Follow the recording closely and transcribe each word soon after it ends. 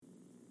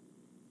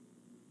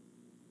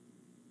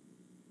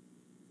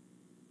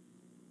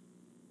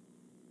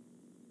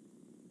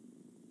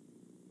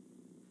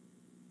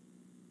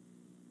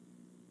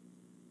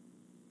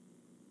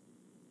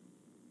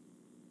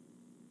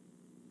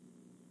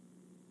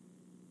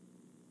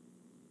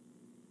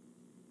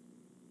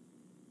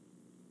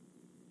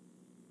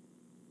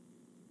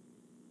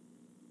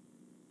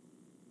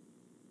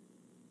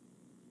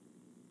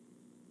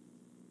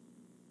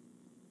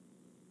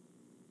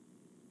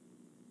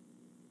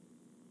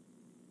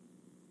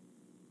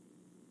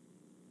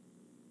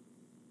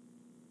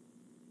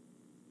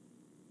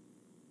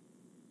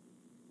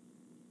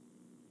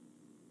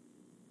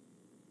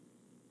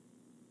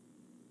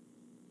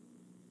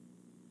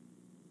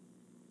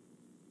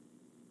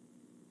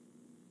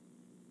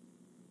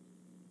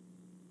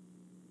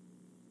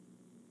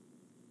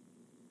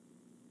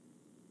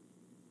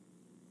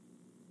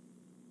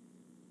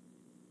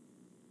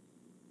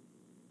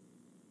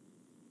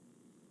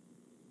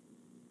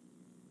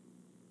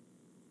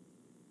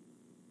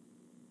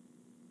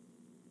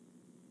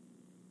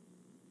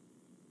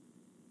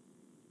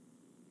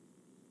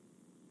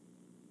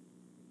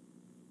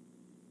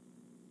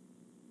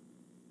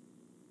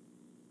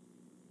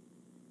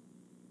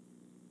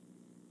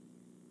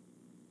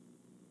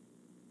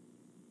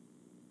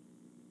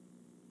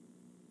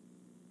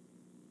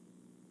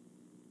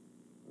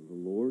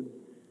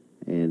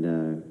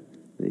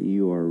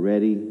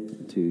ready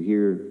to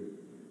hear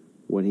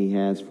what he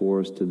has for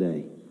us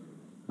today.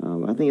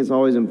 I think it's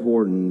always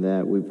important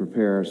that we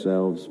prepare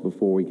ourselves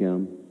before we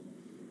come.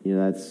 You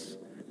know,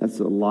 that's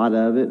a lot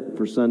of it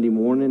for Sunday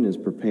morning, is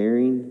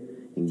preparing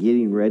and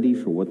getting ready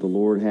for what the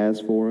Lord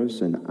has for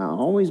us, and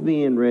always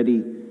being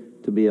ready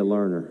to be a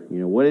learner. You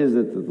know, what is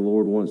it that the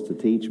Lord wants to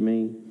teach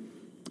me,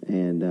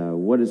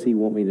 and what does he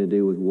want me to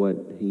do with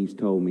what he's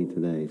told me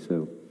today?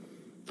 So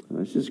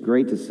it's just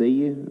great to see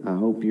you. I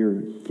hope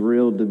you're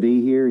thrilled to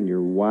be here and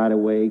you're wide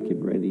awake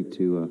and ready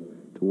to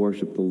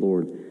worship the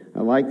Lord.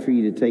 I'd like for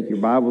you to take your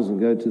Bibles and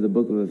go to the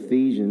book of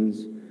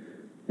Ephesians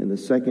in the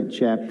 2nd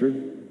chapter.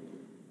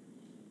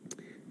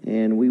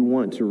 And we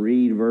want to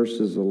read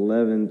verses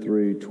 11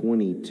 through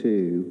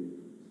 22.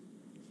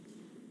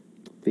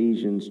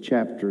 Ephesians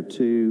chapter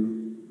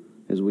 2,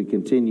 as we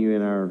continue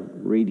in our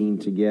reading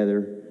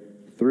together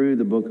through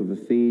the book of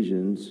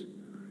Ephesians.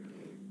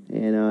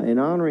 And in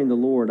honoring the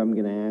Lord, I'm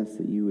going to ask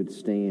that you would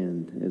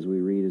stand as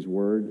we read his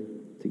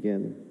word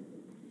together.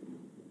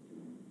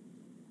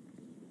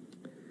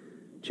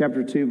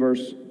 Chapter 2,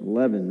 verse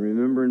 11.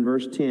 Remember in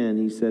verse 10,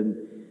 he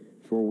said,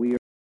 "For we are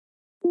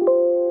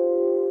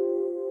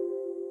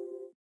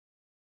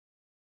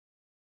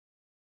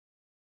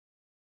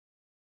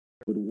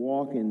would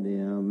walk in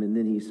them," and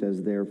then he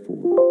says,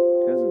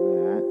 "Therefore," because of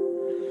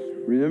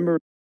that, remember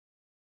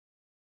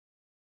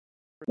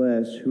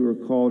flesh who are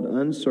called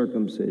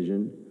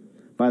uncircumcision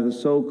by the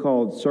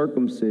so-called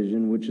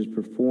circumcision which is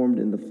performed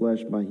in the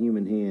flesh by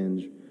human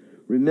hands.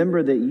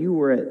 Remember that you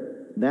were at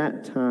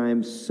that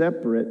time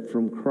separate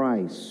from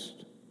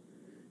Christ,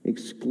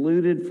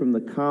 excluded from the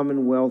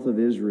commonwealth of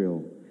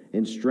Israel,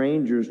 and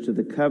strangers to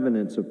the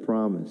covenants of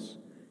promise,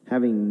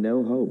 having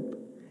no hope,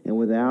 and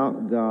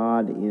without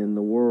God in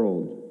the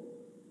world.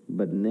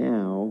 But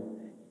now,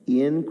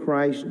 in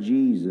Christ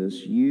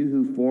Jesus, you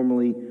who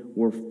formerly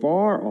were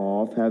far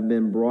off have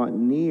been brought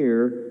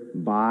near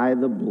by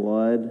the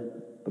blood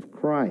of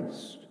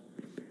Christ.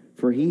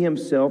 For he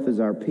himself is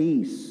our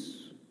peace.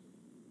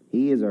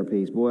 He is our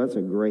peace. Boy, that's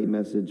a great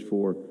message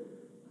for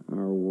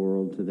our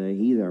world today.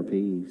 He's our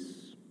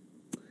peace.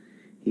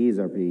 He is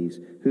our peace.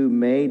 Who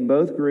made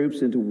both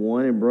groups into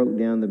one and broke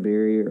down the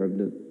barrier of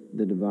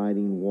the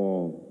dividing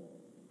wall,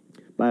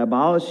 by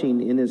abolishing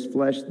in his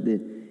flesh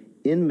the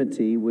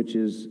enmity, which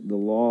is the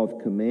law of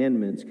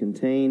commandments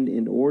contained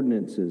in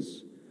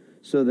ordinances,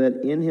 so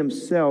that in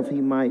himself he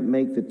might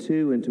make the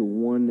two into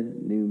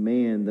one new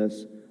man,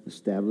 thus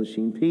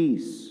establishing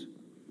peace,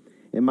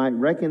 and might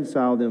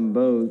reconcile them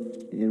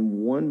both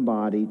in one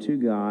body to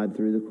God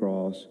through the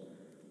cross,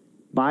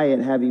 by it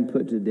having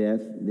put to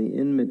death the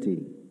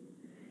enmity.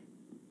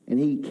 And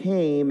he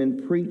came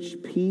and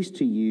preached peace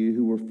to you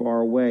who were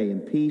far away,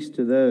 and peace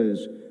to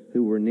those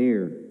who were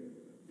near.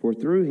 For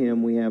through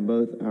him we have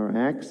both our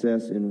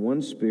access in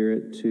one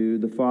Spirit to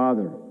the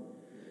Father.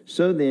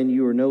 So then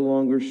you are no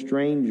longer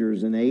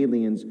strangers and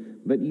aliens,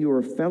 but you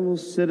are fellow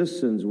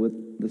citizens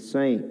with the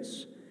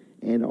saints,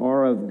 and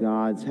are of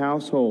God's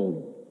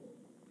household,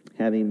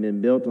 having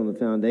been built on the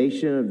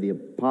foundation of the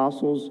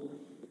apostles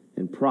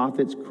and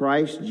prophets,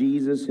 Christ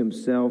Jesus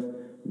himself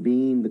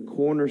being the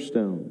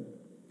cornerstone,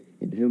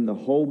 in whom the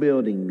whole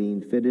building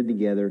being fitted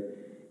together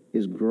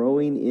is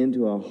growing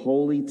into a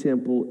holy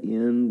temple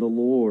in the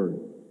Lord,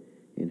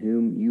 in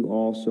whom you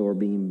also are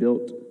being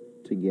built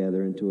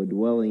together into a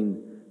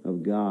dwelling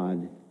of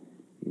God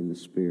in the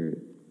Spirit.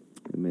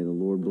 And may the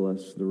Lord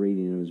bless the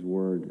reading of his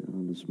word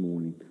this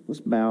morning.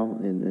 Let's bow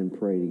and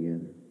pray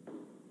together.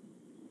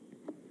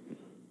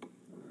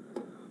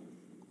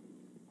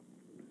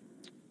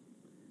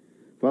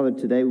 Father,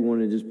 today we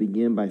want to just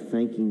begin by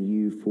thanking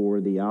you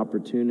for the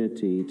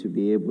opportunity to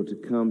be able to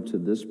come to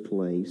this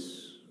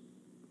place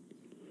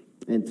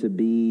and to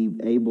be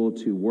able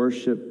to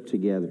worship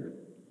together.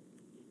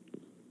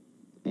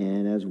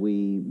 And as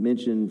we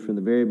mentioned from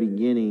the very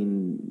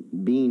beginning,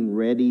 being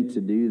ready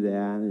to do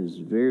that is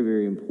very,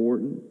 very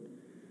important.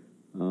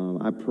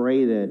 I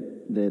pray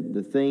that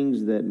the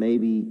things that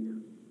maybe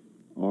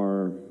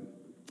are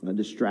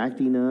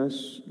distracting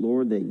us,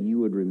 Lord, that you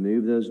would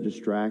remove those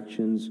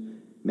distractions.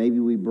 Maybe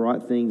we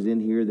brought things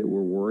in here that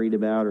we're worried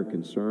about or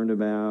concerned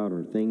about,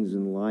 or things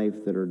in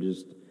life that are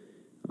just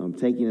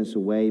taking us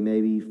away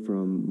maybe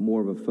from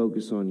more of a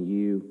focus on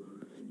you.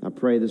 I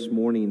pray this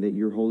morning that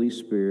your Holy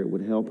Spirit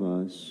would help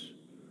us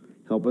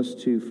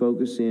to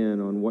focus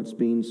in on what's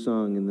being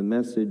sung and the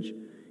message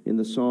in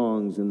the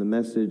songs and the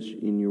message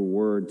in your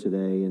word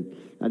today. And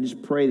I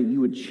just pray that you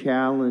would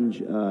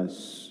challenge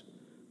us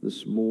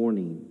this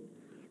morning,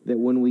 that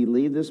when we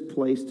leave this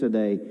place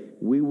today,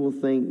 we will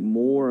think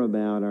more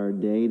about our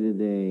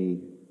day-to-day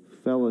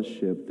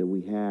fellowship that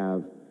we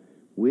have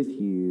with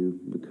you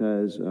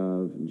because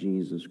of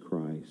Jesus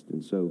Christ.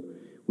 And so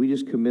we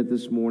just commit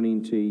this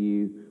morning to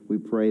you. We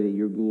pray that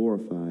you're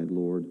glorified,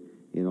 Lord,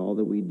 in all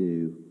that we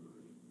do.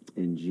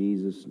 In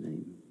Jesus'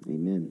 name,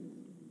 amen.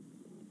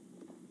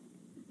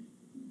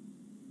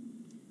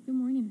 Good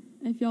morning.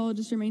 If y'all will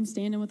just remain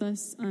standing with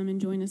us and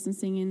join us in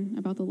singing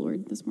about the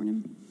Lord this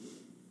morning.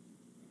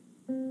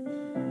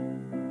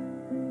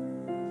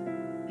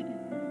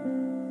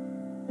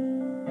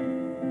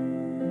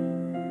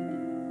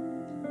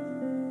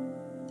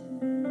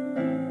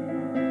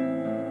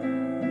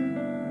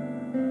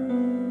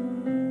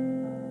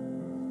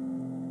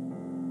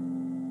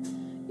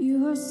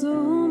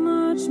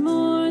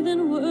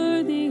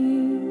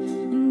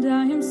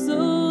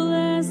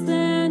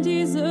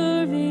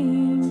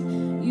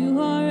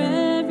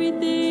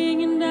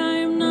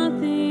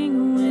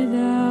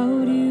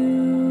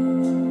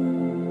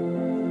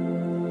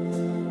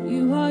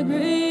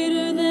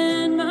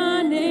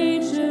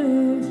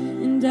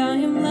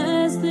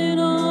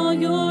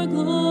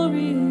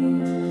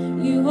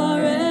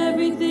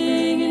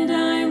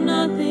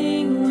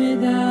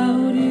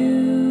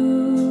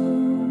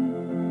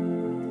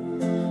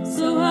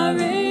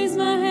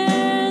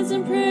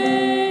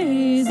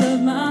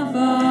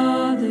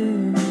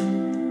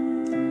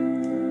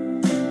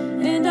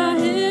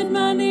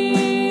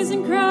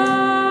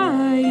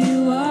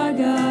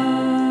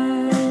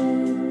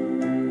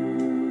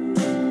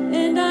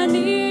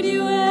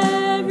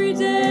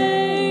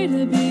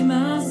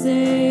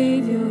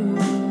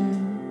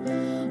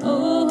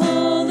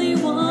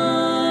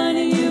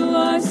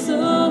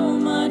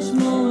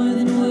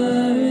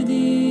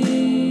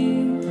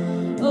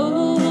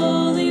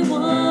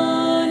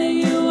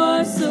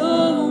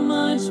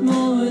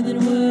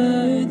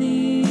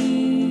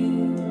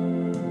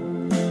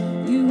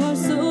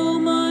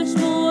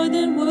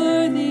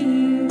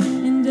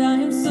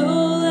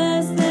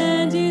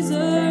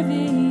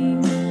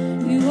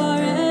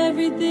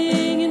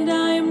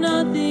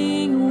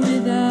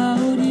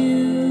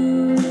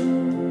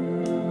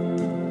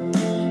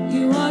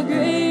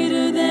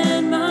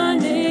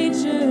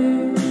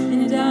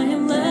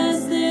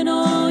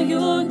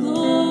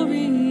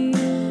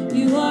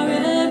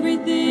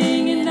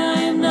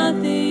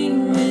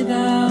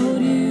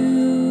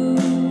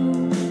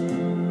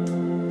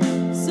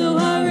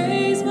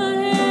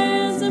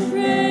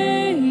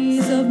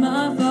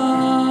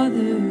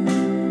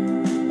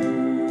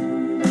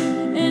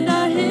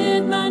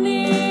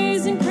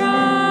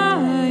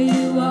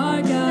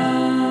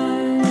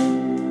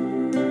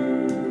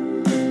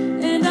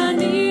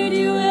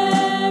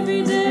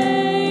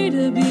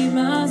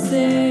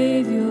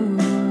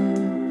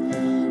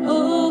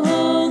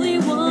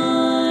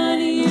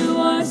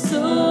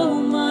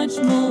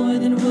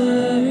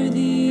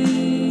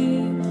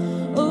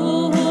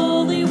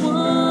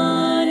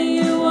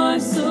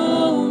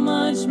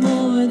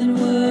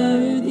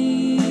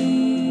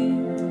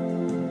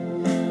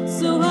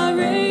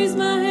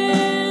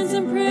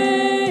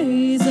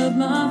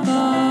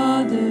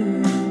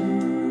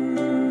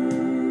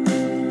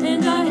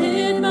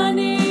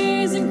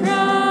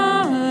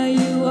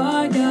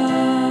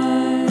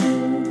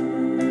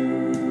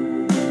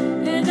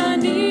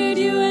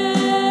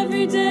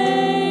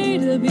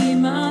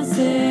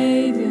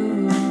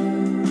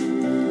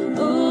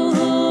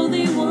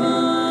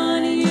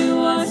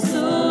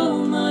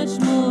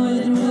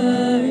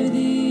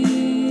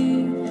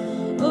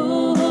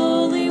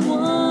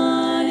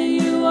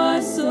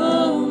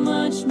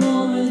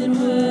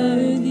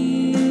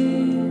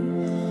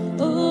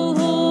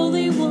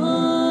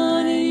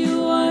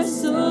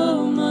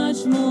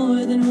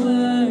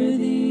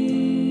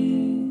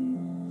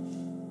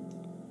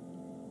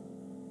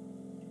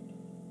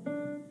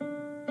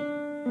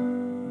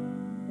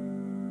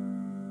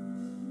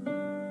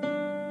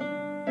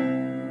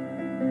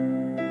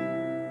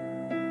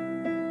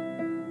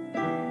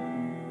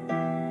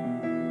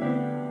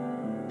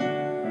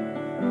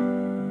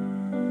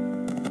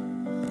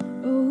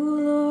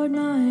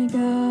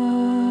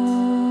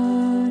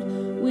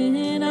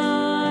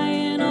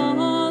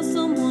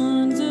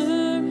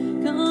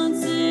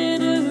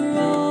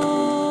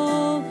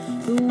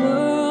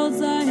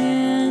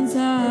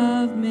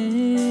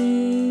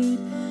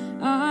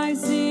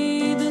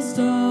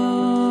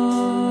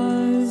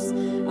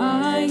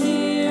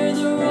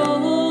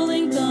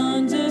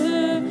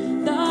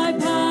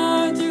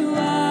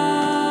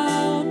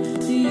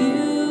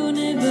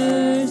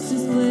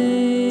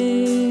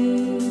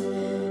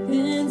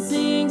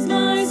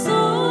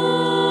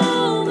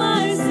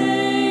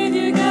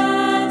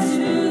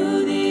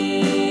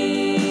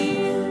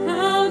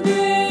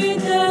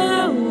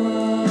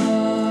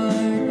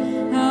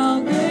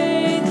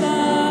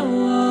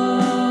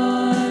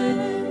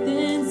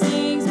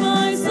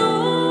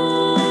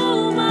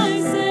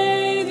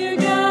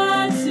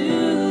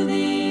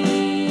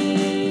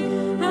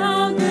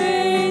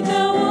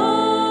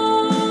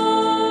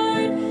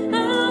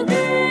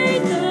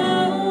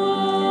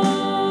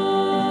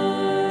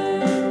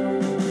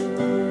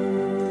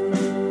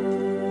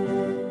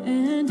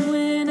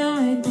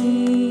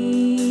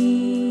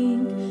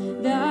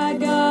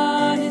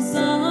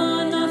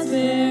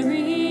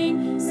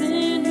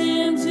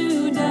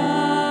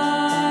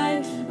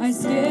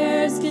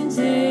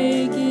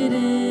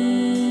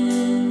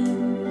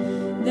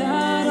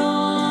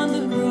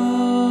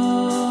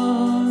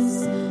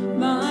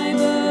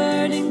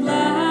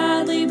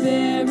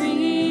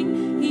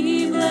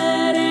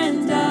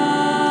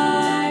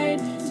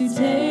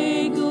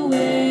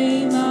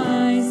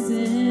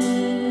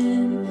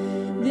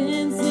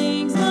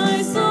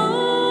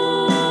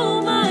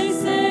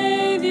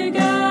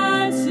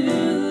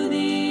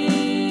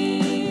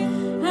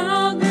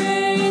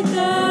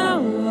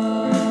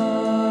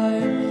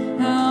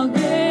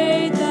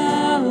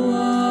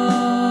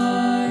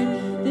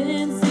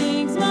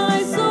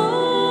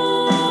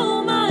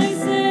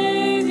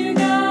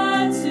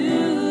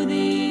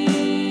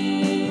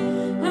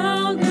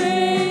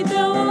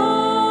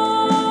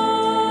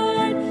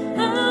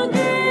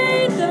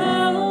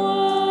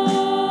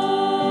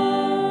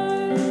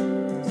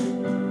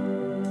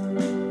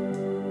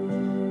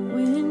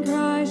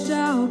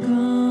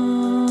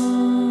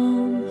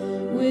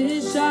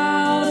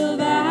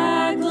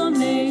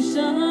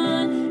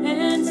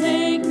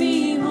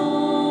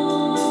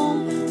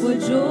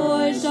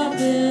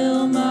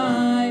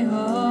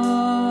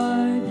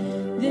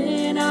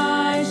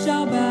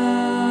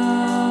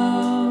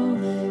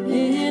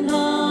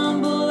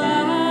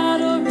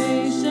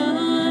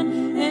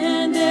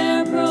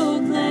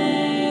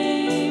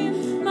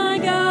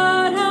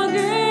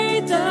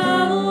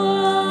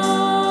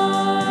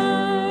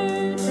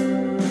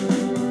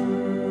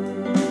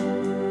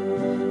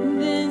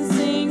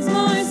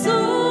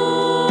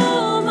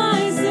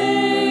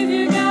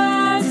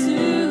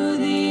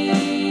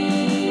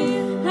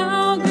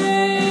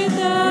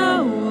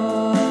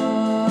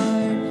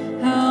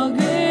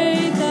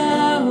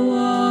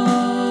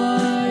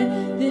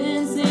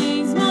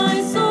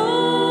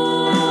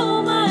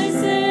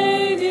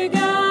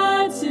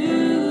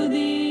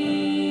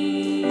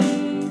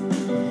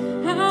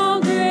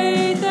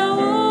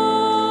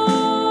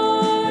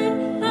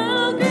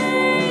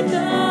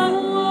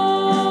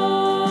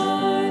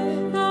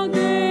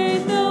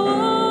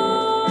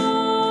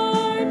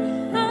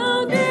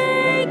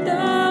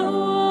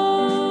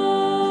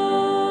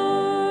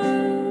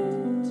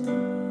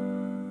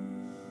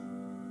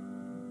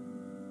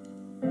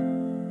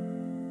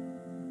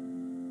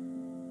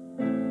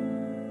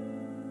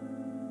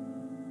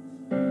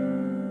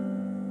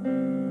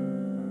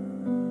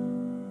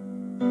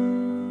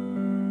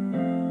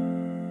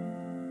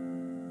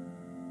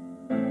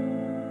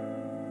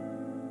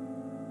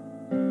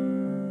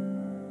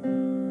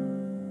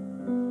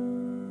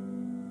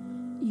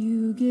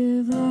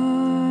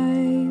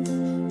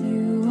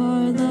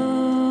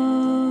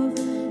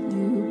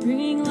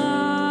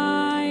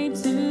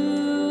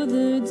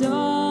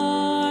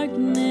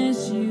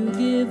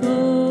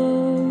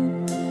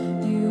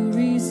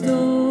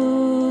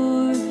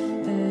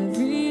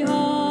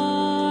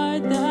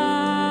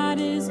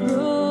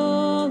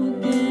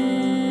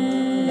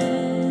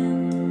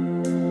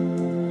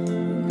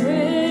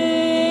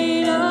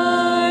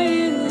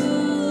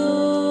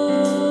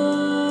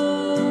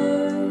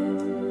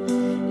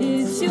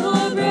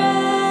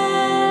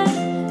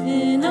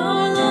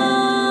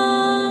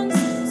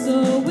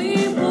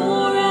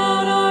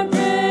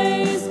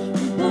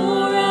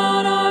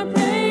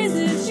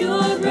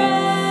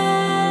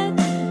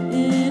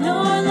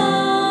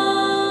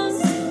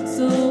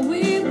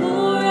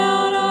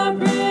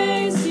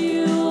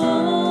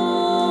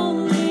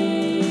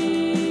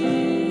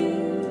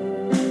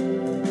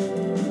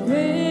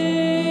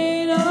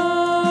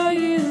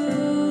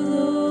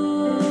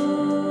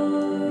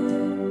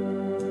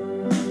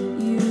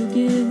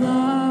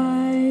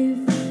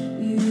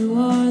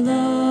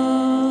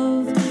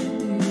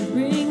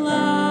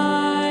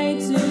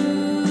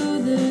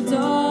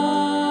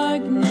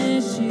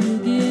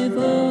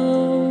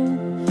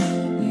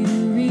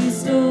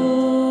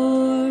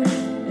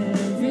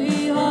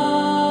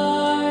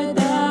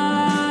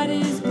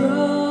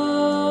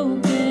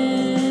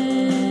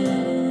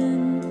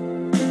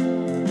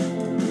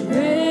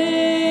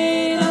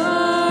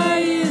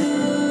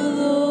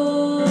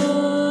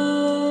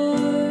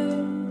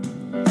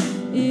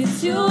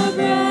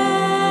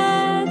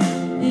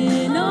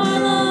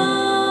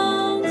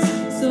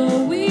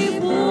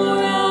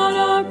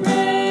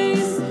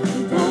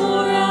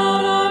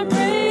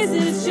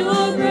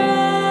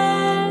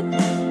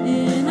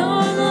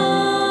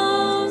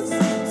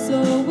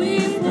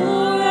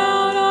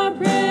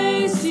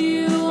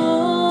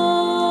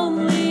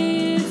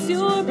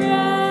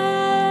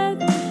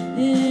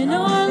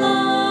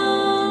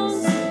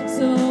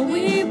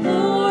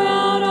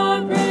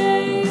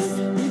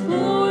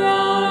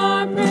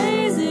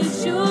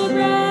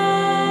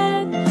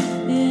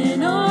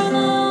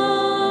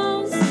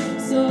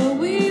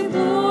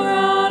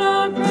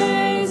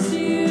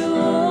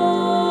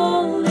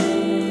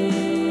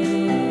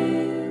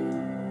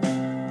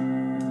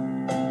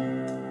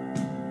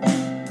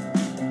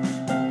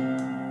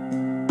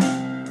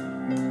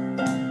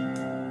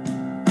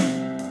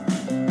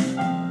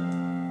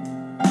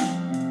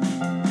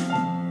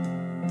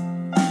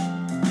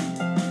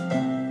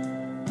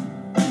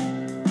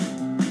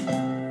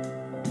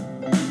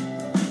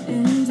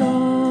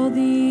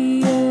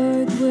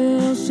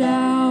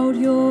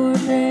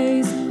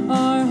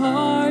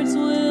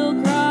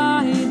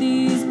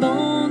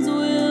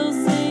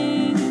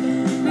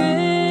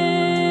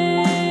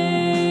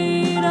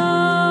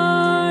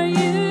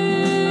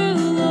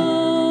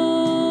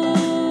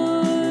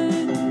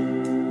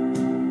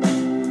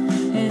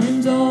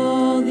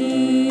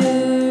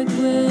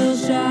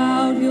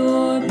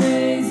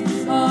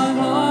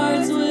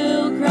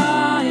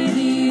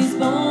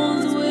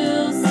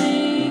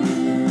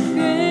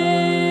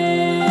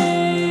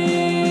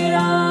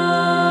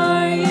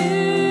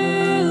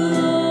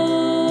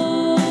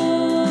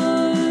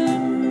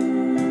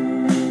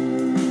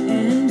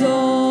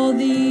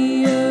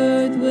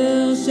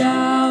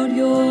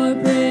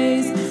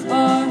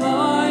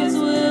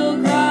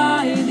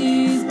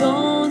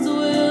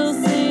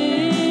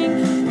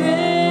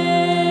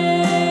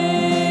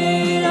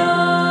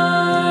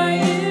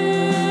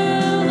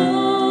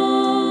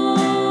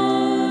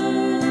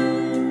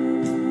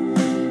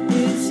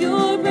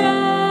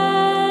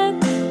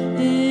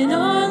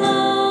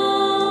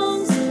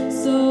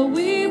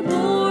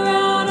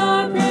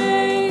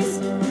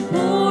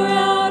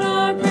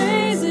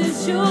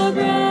 It's your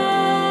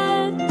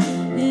breath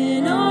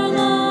in our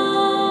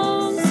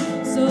lungs,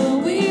 so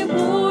we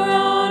pour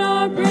out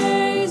our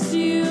praise to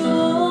you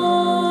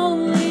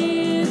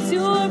only. It's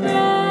your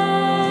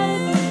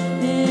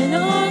breath in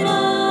our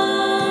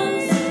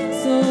lungs,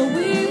 so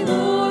we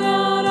pour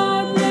out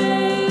our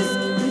praise.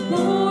 We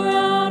pour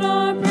out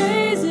our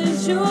praise.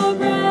 It's your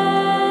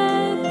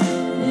breath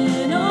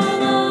in our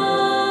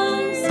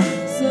lungs,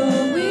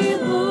 so we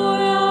pour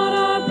out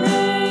our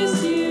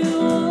praise to you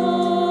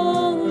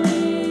only.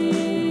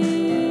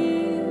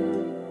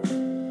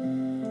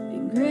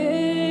 And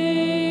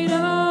great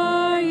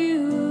are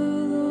you,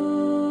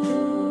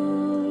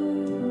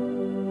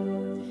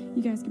 Lord.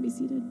 You guys can be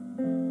seated.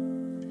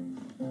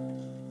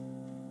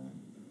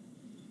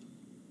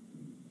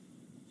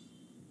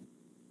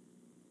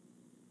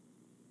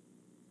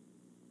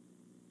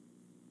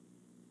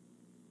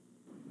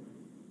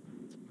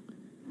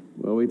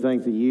 Well, we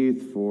thank the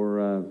youth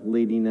for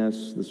leading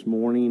us this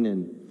morning.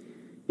 And,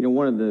 you know,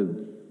 one of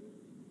the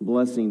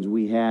blessings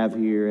we have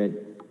here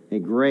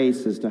at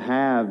Grace is to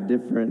have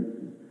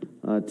different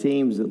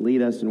teams that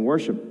lead us in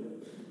worship.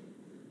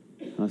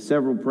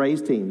 Several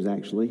praise teams,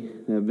 actually,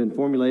 that have been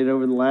formulated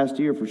over the last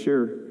year for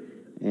sure.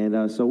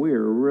 And so we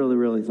are really,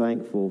 really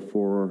thankful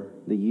for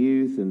the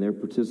youth and their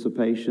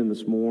participation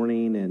this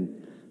morning,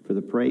 and for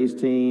the praise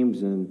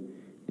teams, and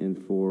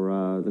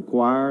for the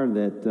choir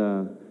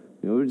that...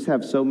 we just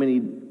have so many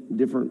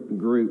different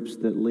groups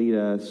that lead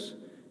us,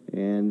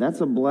 and that's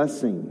a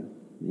blessing.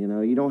 You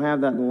know, you don't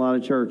have that in a lot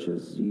of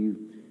churches. You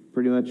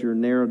pretty much are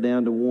narrowed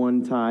down to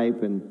one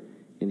type, and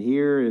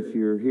here, if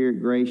you're here at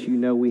Grace, you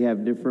know we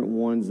have different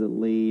ones that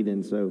lead,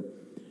 and so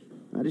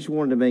I just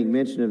wanted to make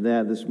mention of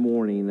that this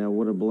morning.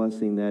 What a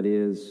blessing that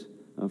is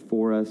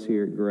for us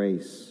here at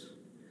Grace.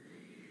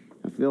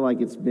 I feel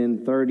like it's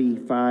been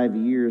 35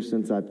 years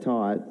since I've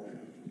taught.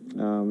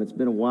 It's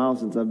been a while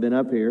since I've been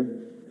up here.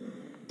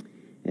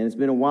 And it's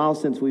been a while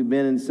since we've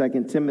been in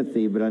 2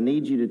 Timothy, but I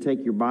need you to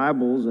take your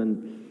Bibles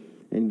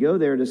and go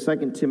there to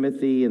 2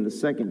 Timothy in the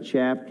 2nd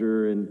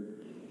chapter. And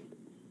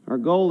our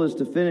goal is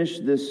to finish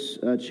this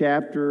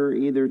chapter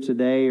either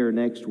today or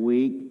next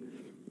week.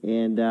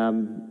 And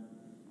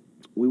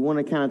we want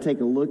to kind of take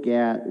a look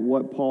at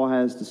what Paul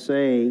has to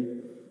say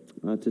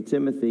to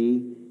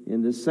Timothy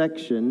in this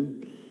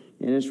section.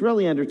 And it's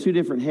really under two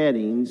different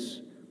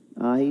headings.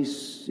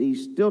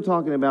 He's still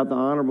talking about the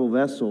honorable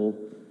vessel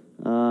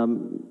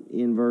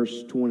in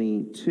verse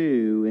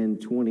 22 and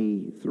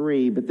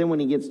 23. But then when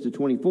he gets to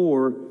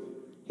 24,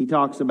 he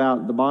talks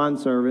about the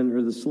bondservant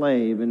or the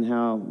slave and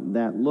how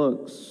that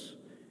looks.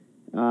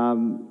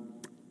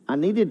 I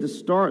needed to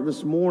start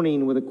this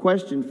morning with a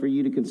question for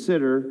you to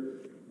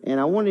consider, and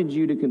I wanted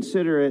you to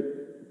consider it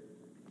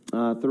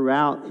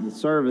throughout the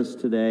service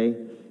today.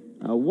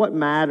 What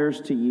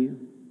matters to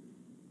you?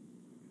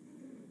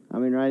 I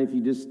mean, right, if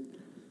you just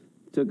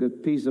took a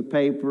piece of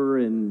paper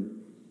and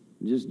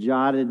just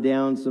jotted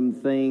down some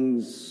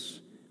things,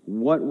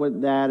 what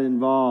would that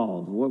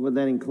involve? What would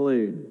that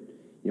include?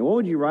 You know, what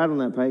would you write on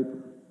that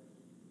paper?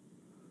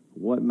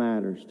 What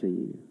matters to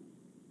you?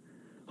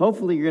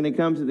 Hopefully you're going to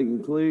come to the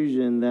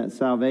conclusion that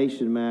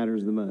salvation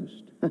matters the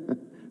most,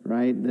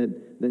 right?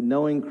 That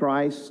knowing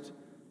Christ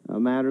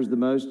matters the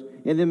most.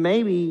 And then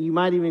maybe you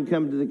might even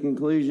come to the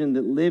conclusion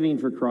that living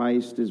for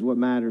Christ is what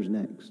matters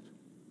next,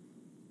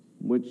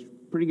 which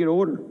pretty good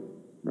order,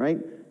 right?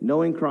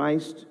 Knowing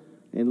Christ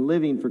and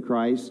living for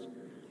Christ.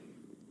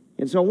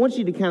 And so I want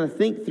you to kind of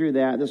think through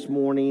that this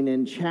morning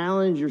and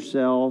challenge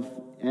yourself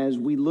as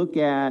we look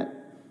at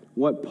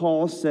what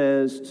Paul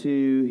says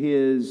to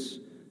his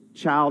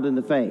child in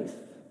the faith,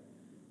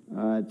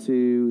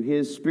 to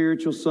his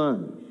spiritual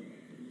son.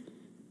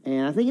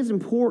 And I think it's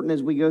important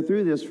as we go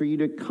through this for you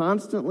to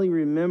constantly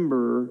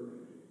remember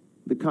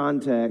the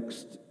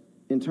context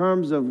in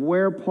terms of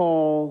where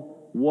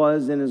Paul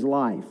was in his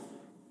life,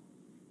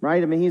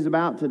 right? I mean, he's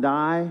about to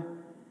die.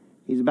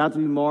 He's about to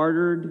be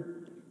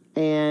martyred,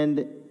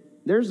 and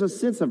there's a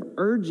sense of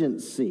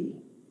urgency.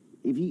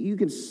 If you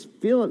can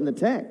feel it in the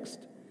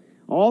text.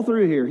 All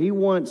through here, he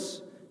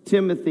wants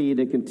Timothy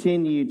to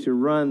continue to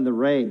run the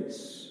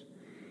race.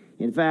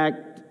 In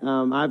fact,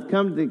 I've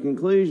come to the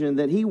conclusion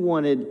that he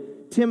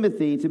wanted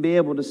Timothy to be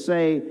able to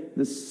say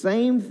the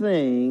same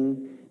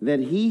thing that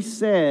he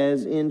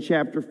says in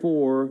chapter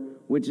 4,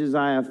 which is,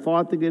 I have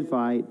fought the good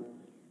fight,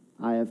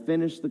 I have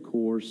finished the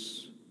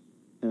course,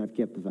 and I've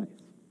kept the faith.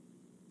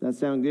 That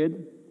sound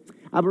good?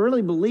 I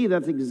really believe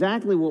that's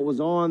exactly what was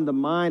on the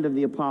mind of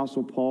the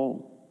Apostle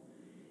Paul.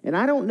 And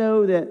I don't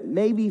know that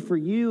maybe for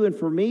you and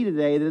for me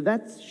today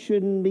that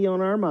shouldn't be on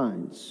our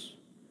minds.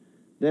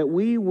 That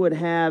we would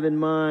have in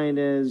mind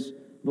as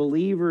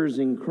believers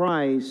in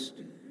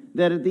Christ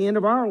that at the end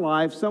of our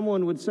life,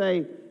 someone would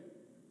say,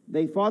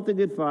 they fought the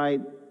good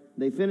fight,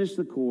 they finished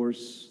the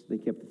course, they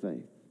kept the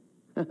faith.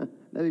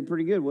 That'd be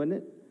pretty good, wouldn't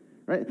it?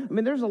 Right? I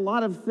mean, there's a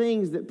lot of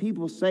things that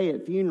people say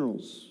at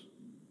funerals.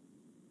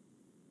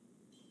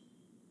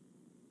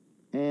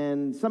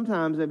 And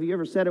sometimes, have you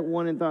ever said at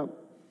one and thought,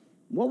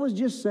 what was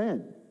just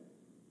said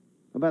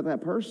about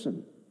that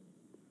person?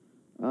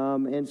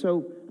 And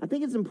so I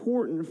think it's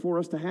important for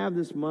us to have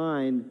this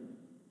mind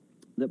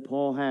that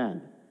Paul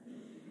had,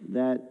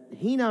 that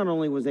he not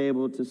only was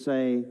able to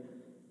say,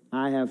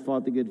 I have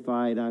fought the good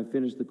fight, I've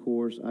finished the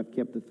course, I've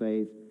kept the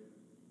faith,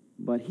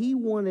 but he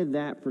wanted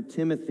that for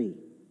Timothy.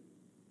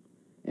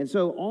 And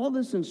so all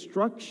this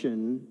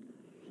instruction,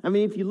 I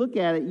mean, if you look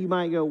at it, you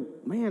might go,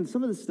 man,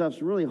 some of this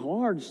stuff's really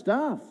hard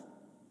stuff.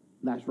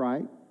 That's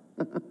right.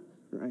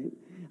 Right?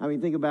 I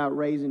mean, think about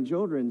raising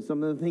children.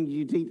 Some of the things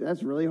you teach,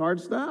 that's really hard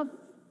stuff.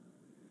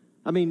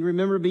 I mean,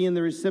 remember being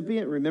the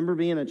recipient, remember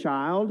being a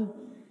child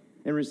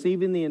and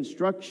receiving the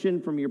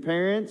instruction from your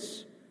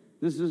parents.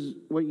 This is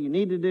what you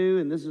need to do,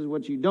 and this is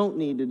what you don't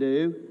need to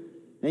do.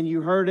 And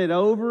you heard it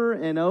over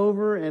and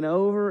over and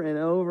over and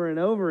over and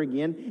over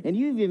again. And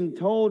you've even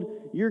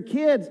told your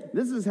kids,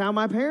 this is how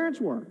my parents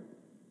were.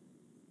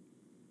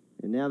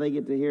 And now they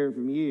get to hear it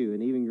from you.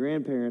 And even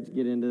grandparents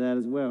get into that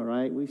as well,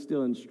 right? We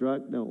still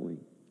instruct, don't we?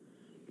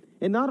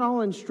 And not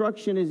all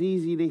instruction is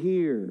easy to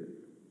hear.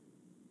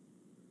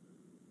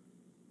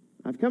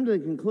 I've come to the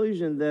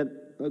conclusion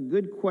that a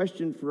good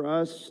question for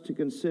us to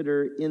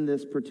consider in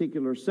this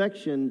particular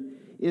section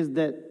is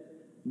that,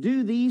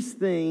 do these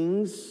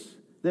things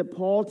that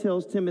Paul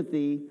tells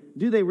Timothy,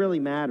 do they really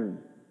matter?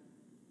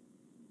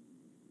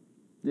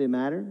 Do they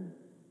matter?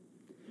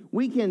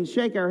 We can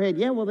shake our head,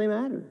 yeah, well, they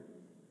matter.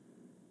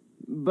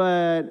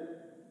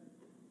 But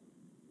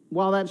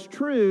while that's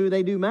true,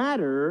 they do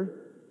matter,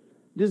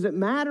 does it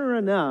matter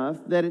enough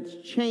that it's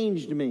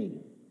changed me,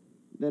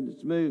 that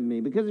it's moved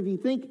me? Because if you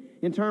think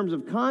in terms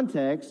of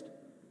context,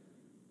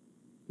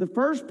 the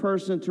first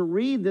person to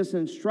read this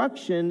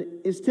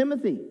instruction is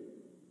Timothy.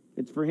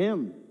 It's for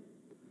him.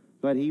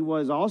 But he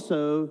was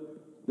also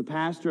the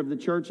pastor of the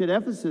church at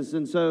Ephesus.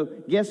 And so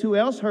guess who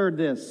else heard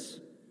this?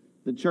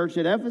 The church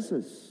at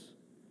Ephesus.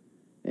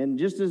 And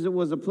just as it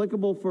was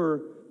applicable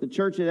for the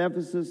church at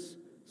Ephesus,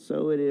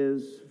 so it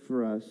is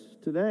for us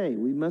today.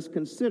 We must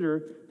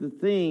consider the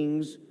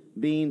things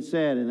being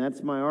said. And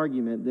that's my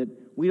argument, that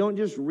we don't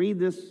just read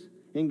this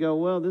and go,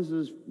 well, this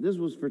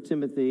was for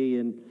Timothy,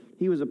 and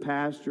he was a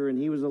pastor, and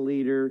he was a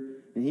leader,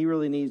 and he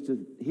really needs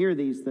to hear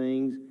these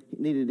things.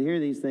 He needed to hear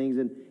these things,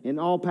 and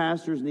all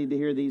pastors need to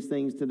hear these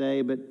things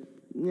today, but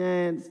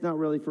it's not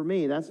really for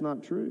me. That's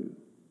not true.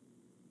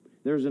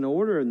 There's an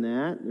order in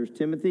that. There's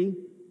Timothy.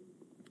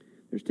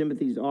 There's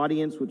Timothy's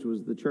audience, which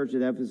was the church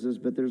at Ephesus,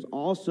 but there's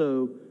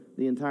also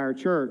the entire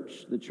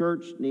church. The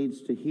church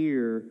needs to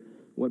hear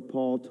what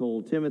Paul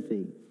told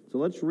Timothy. So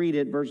let's read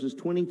it, verses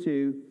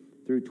 22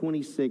 through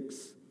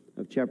 26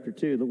 of chapter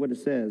 2. Look what it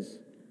says.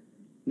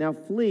 Now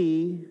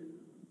flee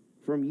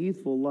from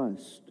youthful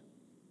lust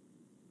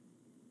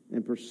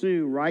and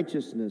pursue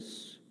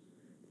righteousness,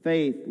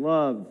 faith,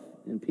 love,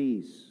 and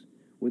peace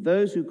with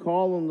those who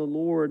call on the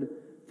Lord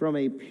from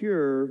a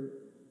pure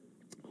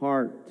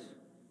heart.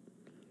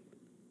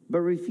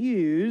 But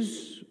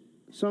refuse,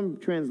 some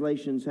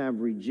translations have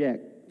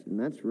reject, and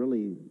that's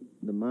really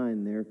the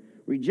mind there.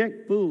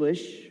 Reject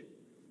foolish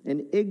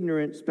and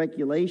ignorant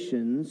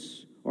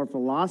speculations or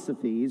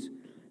philosophies,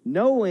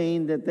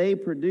 knowing that they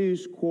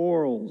produce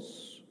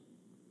quarrels.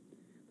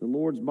 The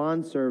Lord's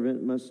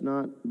bondservant must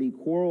not be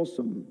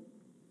quarrelsome,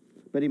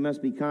 but he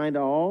must be kind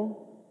to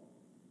all,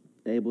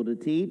 able to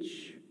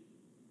teach,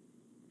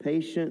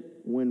 patient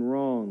when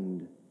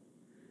wronged,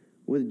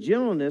 with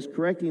gentleness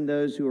correcting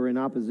those who are in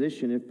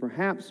opposition, if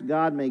perhaps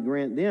God may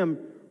grant them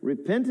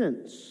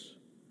repentance,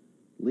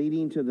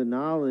 leading to the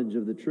knowledge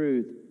of the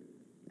truth,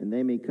 and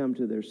they may come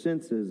to their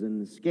senses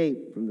and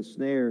escape from the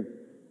snare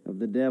of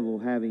the devil,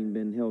 having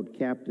been held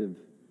captive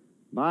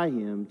by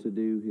him to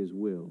do his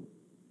will.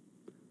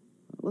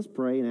 Let's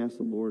pray and ask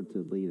the Lord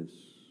to lead us.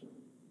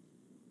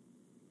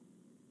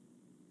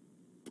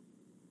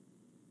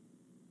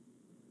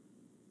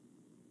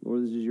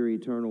 Lord, this is your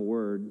eternal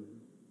word.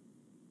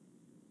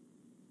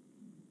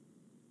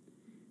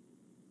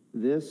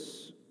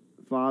 This,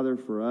 Father,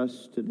 for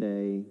us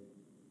today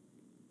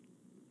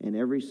and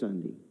every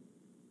Sunday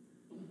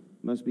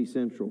must be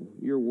central.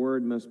 Your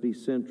word must be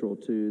central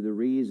to the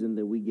reason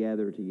that we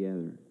gather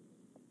together.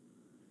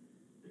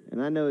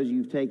 And I know as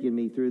you've taken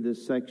me through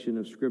this section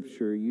of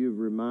Scripture, you've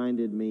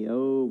reminded me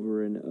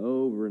over and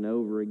over and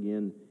over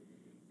again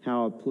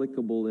how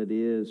applicable it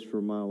is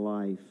for my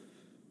life.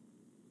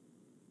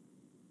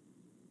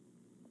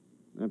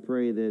 I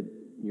pray that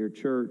your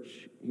church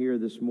here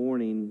this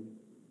morning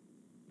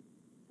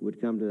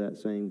would come to that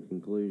same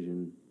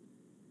conclusion,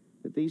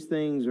 that these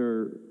things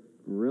are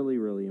really,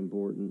 really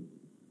important.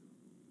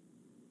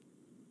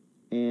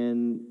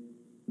 And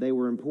they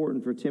were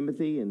important for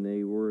Timothy, and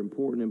they were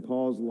important in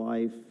Paul's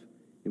life,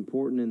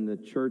 important in the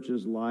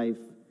church's life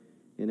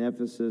in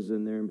Ephesus,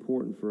 and they're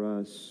important for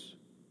us.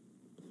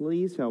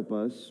 Please help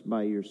us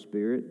by your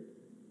Spirit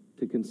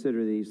to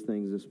consider these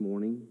things this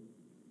morning.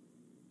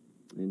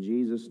 In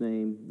Jesus'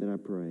 name that I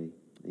pray.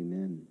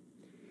 Amen.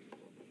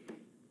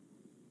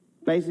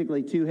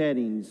 Basically, two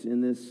headings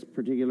in this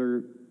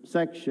particular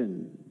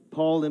section.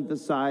 Paul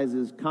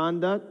emphasizes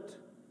conduct,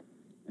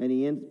 and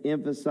he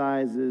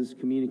emphasizes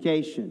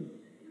communication.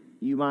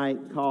 You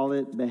might call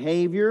it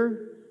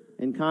behavior,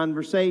 and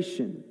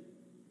conversation.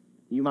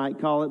 You might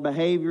call it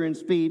behavior and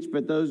speech,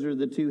 but those are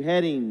the two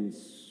headings.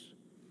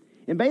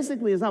 And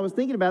basically, as I was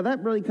thinking about it,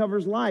 that really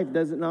covers life,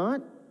 does it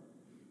not?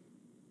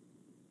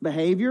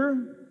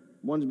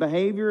 One's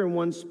behavior and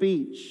one's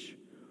speech,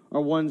 or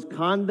one's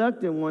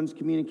conduct and one's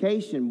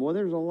communication. Boy,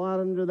 there's a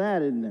lot under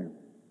that, isn't there?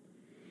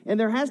 And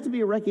there has to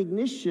be a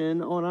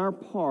recognition on our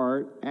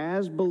part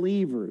as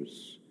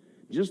believers,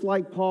 just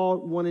like Paul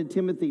wanted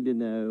Timothy to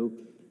know,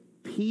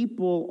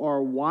 people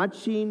are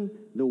watching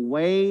the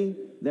way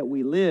that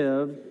we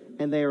live,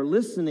 and they are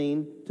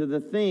listening to the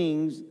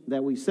things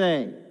that we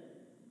say.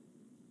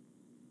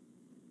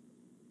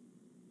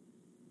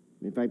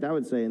 In fact, I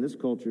would say in this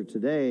culture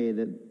today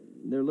that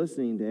they're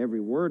listening to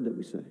every word that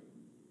we say,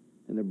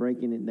 and they're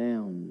breaking it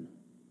down.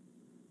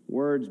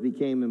 Words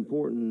became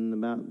important in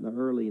about the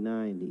early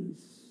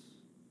 90s.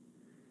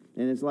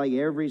 And it's like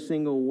every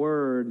single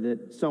word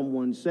that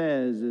someone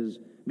says is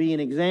being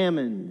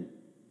examined.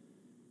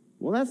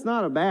 Well, that's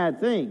not a bad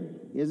thing,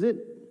 is it?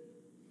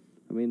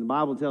 I mean, the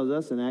Bible tells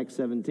us in Acts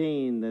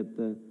 17 that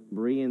the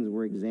Bereans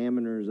were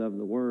examiners of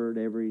the word,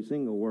 every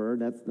single word.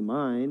 That's the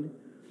mind.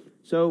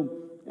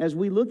 So as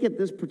we look at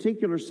this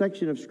particular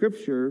section of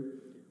Scripture,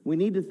 we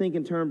need to think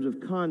in terms of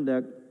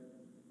conduct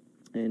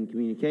and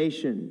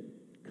communication.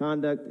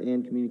 Conduct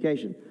and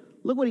communication.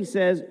 Look what he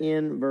says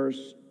in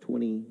verse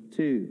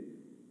 22.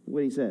 Look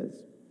what he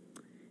says.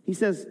 He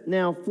says,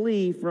 now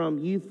flee from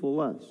youthful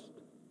lust.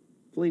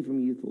 Flee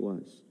from youthful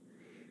lust.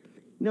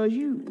 You know, as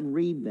you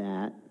read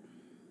that,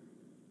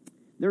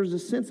 there's a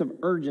sense of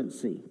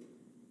urgency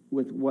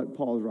with what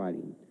Paul's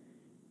writing.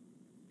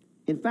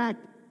 In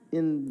fact,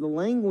 in the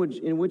language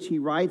in which he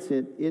writes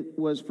it, it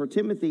was for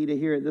Timothy to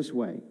hear it this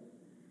way.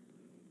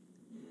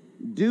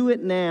 Do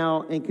it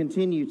now and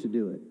continue to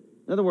do it.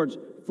 In other words,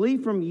 flee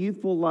from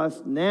youthful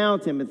lust now,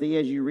 Timothy,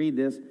 as you read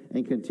this,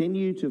 and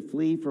continue to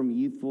flee from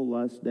youthful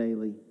lust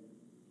daily.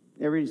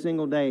 Every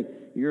single day,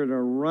 you're to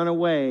run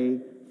away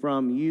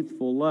from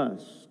youthful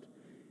lust.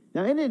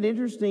 Now, isn't it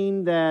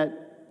interesting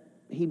that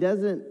he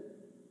doesn't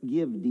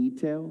give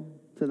detail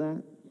to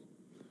that?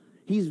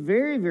 He's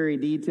very, very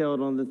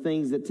detailed on the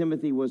things that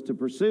Timothy was to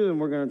pursue, and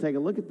we're going to take a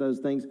look at those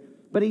things.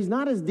 But he's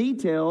not as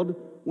detailed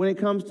when it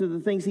comes to the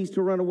things he's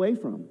to run away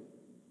from.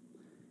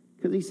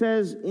 Because he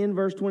says in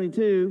verse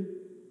 22,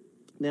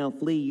 now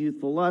flee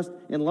youthful lust,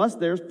 and lust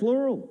there's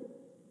plural.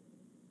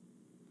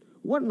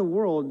 What in the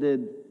world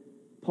did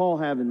Paul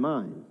have in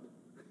mind?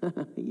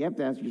 You have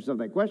to ask yourself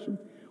that question.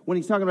 When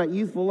he's talking about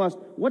youthful lust,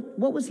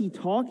 what was he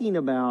talking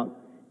about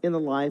in the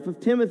life of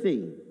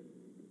Timothy?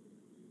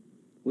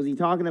 Was he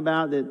talking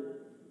about that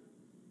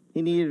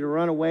he needed to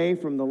run away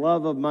from the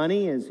love of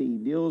money, as he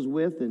deals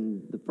with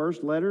in the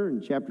first letter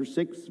in chapter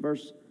 6,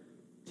 verse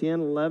 10,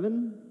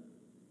 11?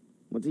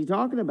 What's he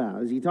talking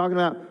about? Is he talking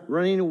about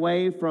running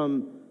away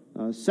from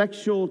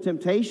sexual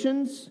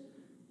temptations?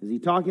 Is he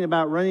talking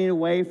about running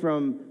away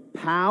from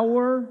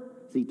power?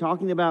 Is he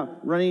talking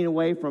about running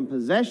away from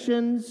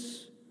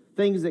possessions?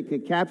 Things that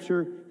could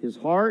capture his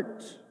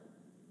heart?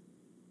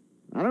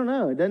 I don't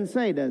know. It doesn't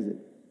say, does it?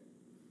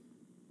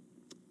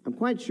 I'm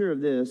quite sure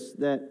of this,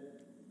 that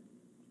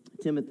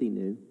Timothy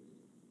knew.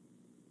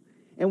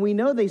 And we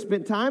know they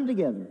spent time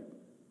together.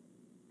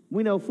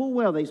 We know full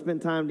well they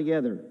spent time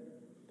together.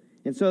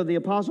 And so the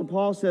Apostle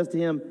Paul says to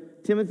him,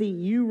 Timothy,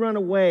 you run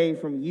away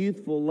from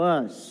youthful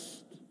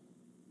lust.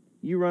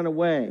 You run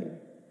away.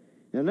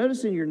 Now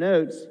notice in your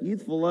notes,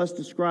 youthful lust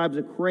describes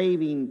a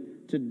craving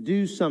to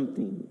do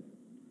something.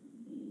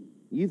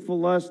 Youthful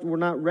lust were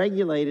not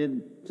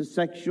regulated to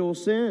sexual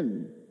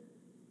sin.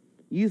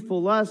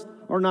 Youthful lusts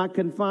are not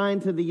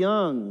confined to the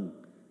young.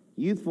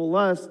 Youthful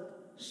lusts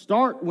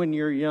start when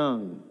you're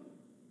young,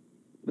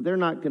 but they're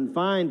not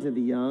confined to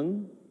the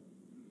young.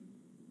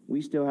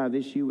 We still have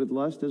issue with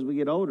lust as we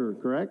get older,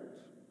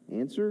 correct?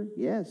 Answer,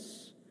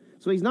 yes.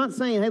 So he's not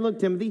saying, hey, look,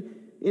 Timothy,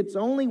 it's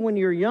only when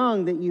you're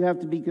young that you have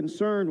to be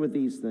concerned with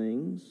these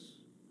things.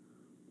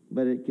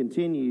 But it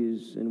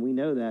continues, and we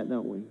know that,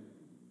 don't we?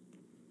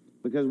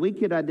 Because we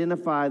could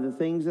identify the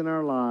things in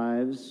our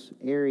lives,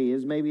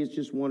 areas, maybe it's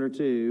just one or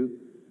two,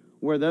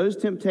 where those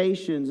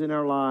temptations in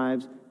our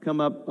lives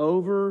come up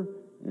over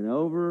and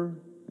over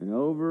and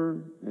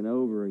over and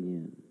over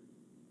again.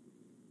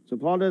 So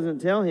Paul doesn't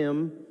tell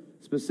him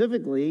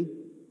specifically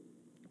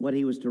what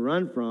he was to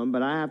run from,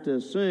 but I have to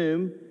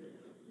assume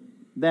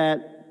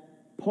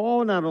that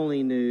Paul not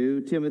only knew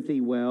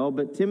Timothy well,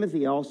 but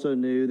Timothy also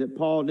knew that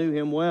Paul knew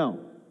him well.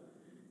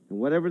 And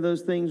whatever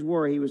those things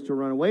were, he was to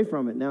run away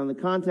from it. Now, in the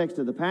context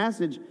of the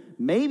passage,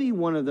 maybe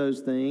one of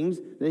those things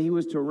that he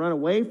was to run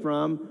away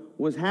from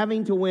was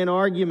having to win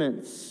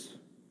arguments,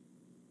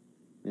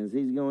 as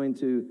he's going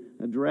to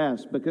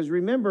address. Because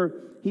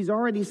remember, he's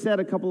already said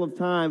a couple of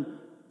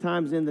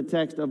times in the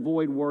text,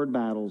 avoid word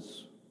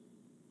battles,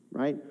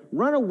 right?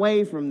 Run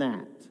away from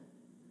that.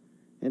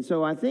 And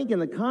so I think in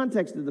the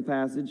context of the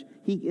passage,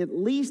 he at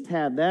least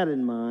had that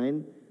in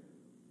mind,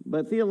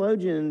 but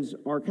theologians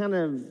are kind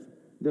of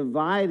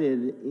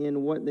divided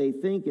in what they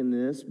think in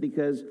this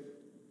because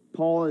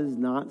Paul is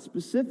not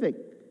specific.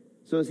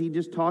 So is he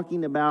just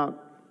talking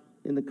about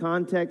in the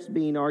context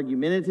being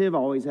argumentative,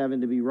 always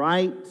having to be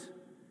right?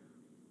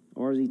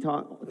 Or is he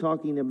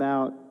talking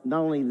about not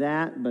only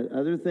that, but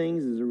other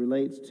things as it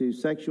relates to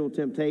sexual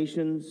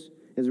temptations,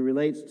 as it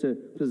relates to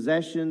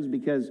possessions?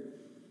 Because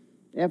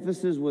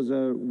Ephesus was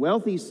a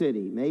wealthy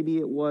city. Maybe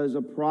it was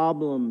a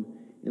problem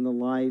in the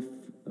life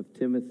of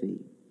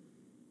Timothy.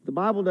 The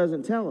Bible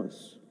doesn't tell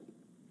us.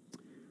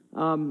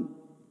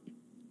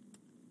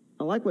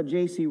 I like what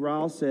J.C.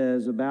 Ryle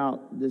says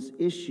about this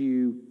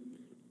issue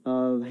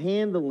of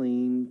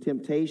handling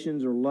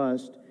temptations or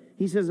lust.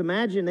 He says,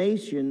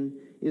 imagination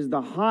is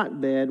the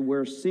hotbed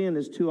where sin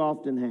is too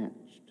often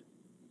hatched.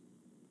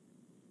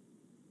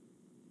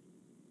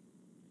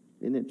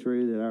 Isn't it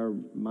true that our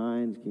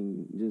minds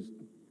can just,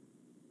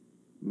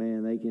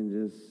 they can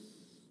just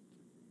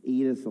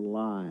eat us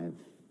alive?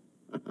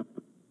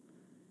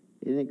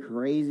 Isn't it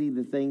crazy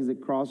the things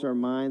that cross our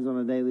minds on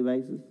a daily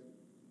basis?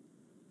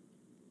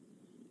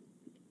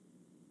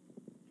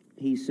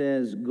 He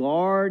says,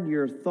 guard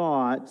your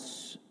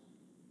thoughts,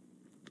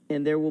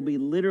 and there will be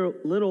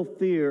little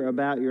fear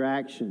about your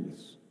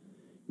actions.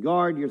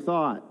 Guard your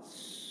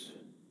thoughts.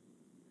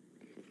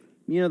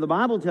 You know, the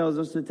Bible tells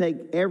us to take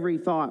every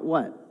thought,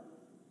 what?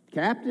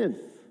 Captive.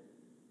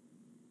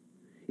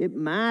 It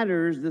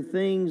matters the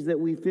things that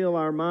we fill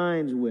our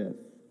minds with.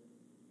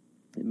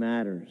 It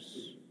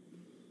matters.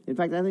 In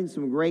fact, I think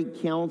some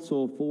great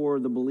counsel for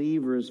the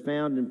believer is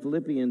found in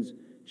Philippians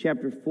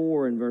chapter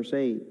 4 and verse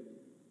 8.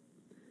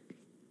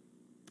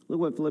 Look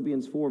what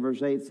Philippians 4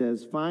 verse 8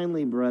 says.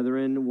 Finally,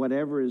 brethren,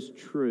 whatever is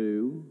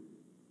true,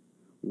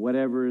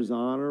 whatever is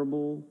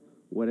honorable,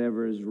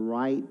 whatever is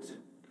right,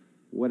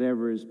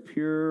 whatever is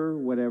pure,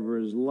 whatever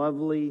is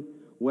lovely,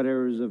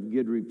 whatever is of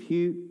good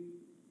repute,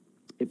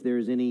 if there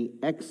is any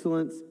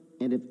excellence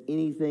and if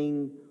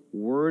anything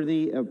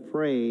worthy of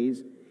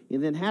praise.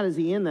 And then how does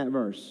he end that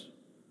verse?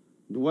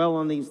 Dwell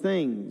on these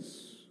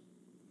things.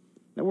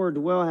 That word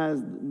dwell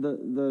has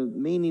the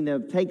meaning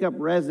of take up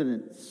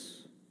residence.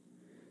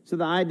 So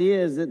the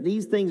idea is that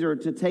these things are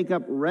to take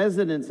up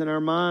residence in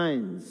our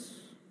minds.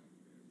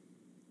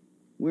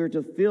 We're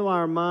to fill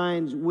our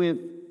minds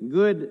with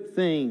good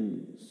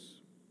things.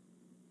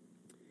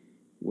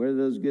 Where do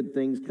those good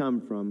things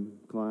come from,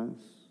 class?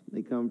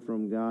 They come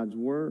from God's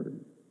Word.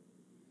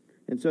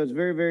 And so it's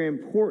very, very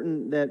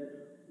important that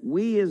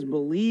we as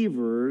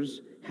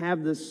believers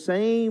have the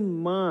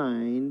same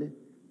mind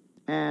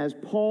as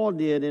Paul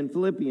did in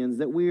Philippians,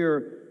 that we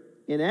are,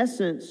 in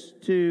essence,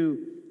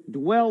 to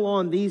dwell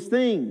on these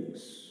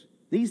things.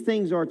 These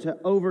things are to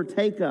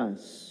overtake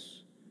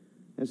us,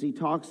 as he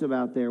talks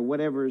about there,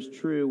 whatever is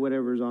true,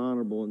 whatever is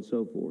honorable, and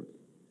so forth.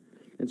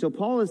 And so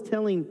Paul is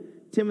telling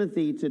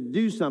Timothy to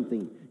do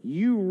something.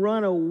 You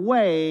run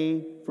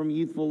away from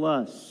youthful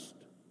lust.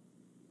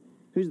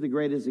 Who's the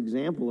greatest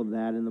example of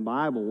that in the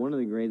Bible? One of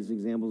the greatest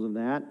examples of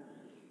that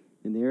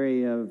in the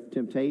area of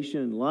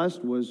temptation and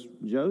lust was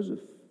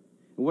Joseph.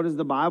 And what does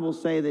the Bible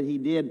say that he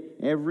did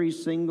every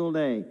single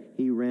day?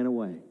 He ran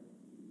away.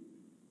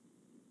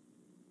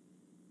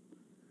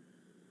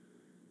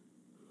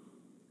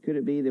 Could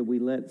it be that we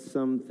let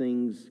some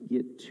things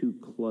get too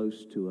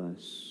close to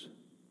us?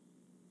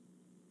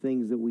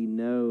 Things that we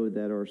know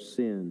that are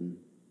sin.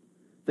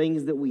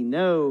 Things that we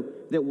know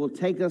that will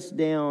take us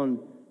down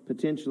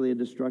potentially a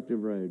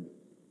destructive road.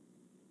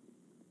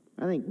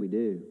 I think we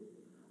do.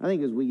 I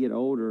think as we get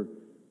older,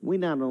 we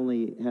not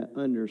only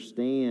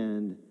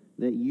understand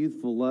that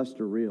youthful lusts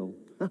are real.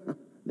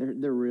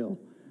 They're real.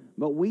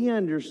 But we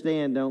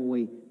understand, don't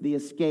we, the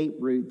escape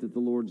route that the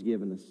Lord's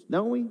given us.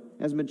 Don't we?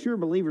 As mature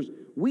believers,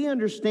 we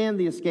understand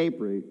the escape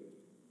route.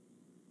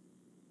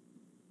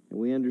 And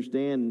we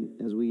understand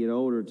as we get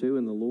older, too,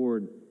 in the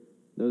Lord,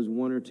 those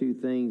one or two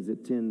things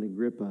that tend to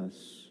grip us,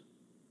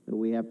 that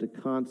we have to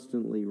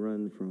constantly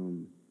run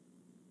from.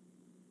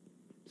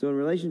 So in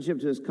relationship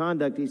to his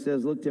conduct, he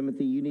says, look,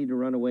 Timothy, you need to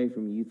run away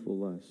from youthful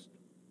lust.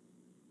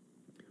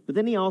 But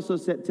then he also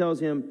tells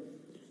him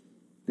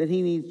that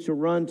he needs to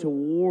run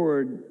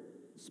toward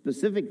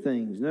specific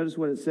things. Notice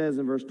what it says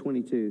in verse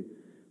 22.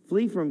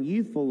 Flee from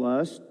youthful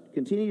lust,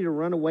 continue to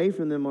run away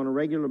from them on a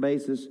regular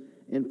basis,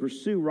 and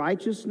pursue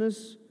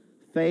righteousness,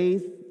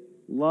 faith,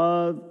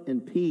 love,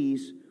 and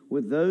peace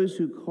with those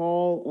who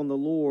call on the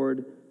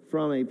Lord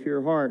from a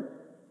pure heart.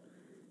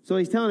 So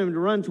he's telling him to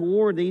run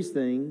toward these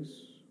things.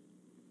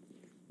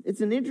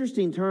 It's an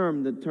interesting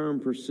term, the term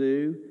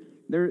pursue.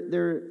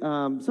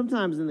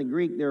 Sometimes in the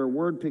Greek there are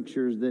word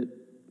pictures that,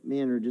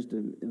 are just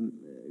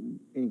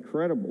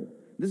incredible.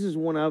 This is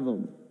one of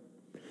them.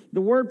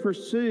 The word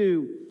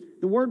pursue,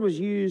 the word was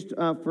used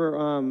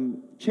for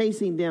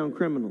chasing down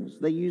criminals.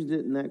 They used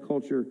it in that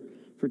culture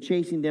for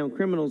chasing down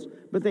criminals.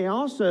 But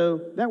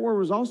that word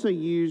was also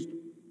used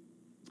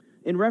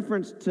in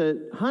reference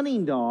to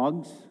hunting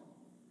dogs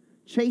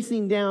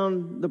chasing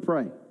down the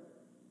prey.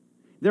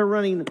 They're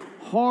running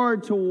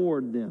hard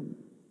toward them.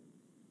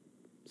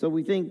 So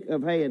we think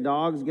of, a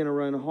dog's going to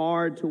run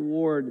hard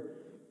toward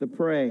the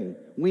prey.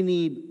 We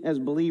need, as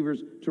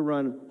believers, to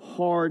run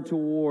hard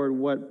toward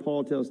what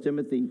Paul tells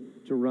Timothy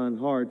to run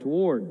hard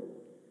toward.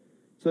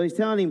 So he's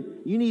telling him,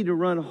 you need to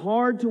run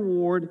hard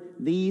toward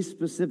these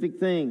specific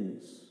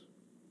things.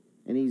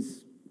 And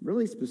he's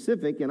really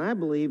specific, and I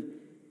believe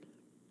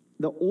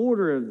the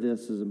order of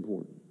this is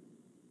important.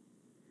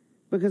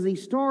 Because he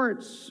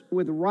starts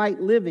with right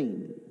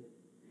living.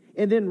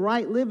 And then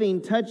right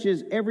living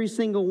touches every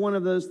single one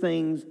of those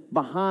things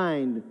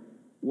behind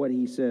what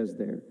he says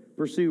there.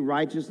 Pursue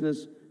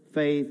righteousness,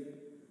 faith,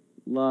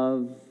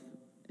 love,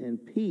 and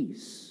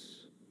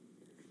peace.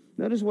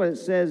 Notice what it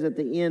says at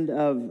the end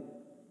of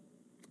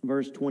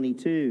verse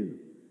 22.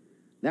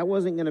 That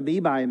wasn't going to be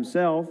by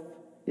himself.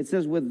 It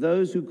says, with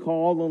those who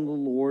call on the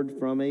Lord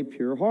from a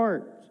pure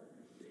heart.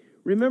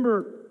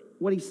 Remember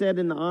what he said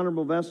in the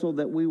honorable vessel,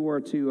 that we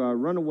were to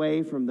run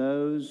away from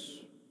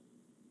those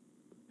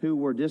who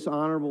were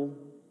dishonorable,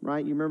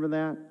 right? You remember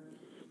that?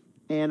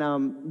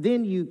 And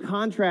then you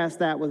contrast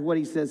that with what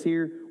he says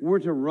here. We're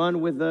to run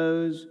with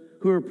those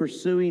who are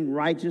pursuing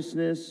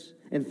righteousness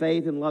and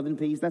faith and love and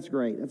peace. That's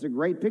great. That's a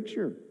great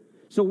picture.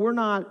 So we're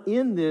not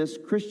in this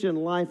Christian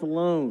life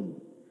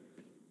alone.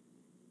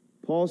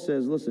 Paul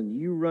says, listen,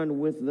 you run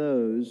with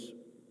those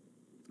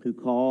who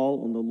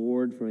call on the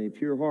Lord from a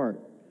pure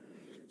heart.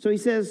 So he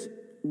says,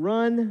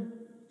 run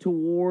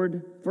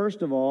toward,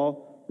 first of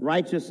all,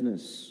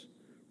 righteousness.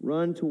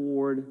 Run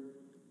toward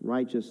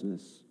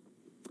righteousness.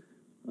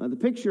 The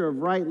picture of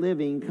right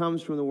living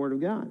comes from the Word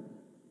of God,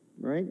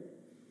 right?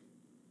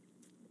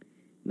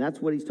 And that's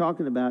what he's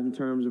talking about in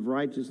terms of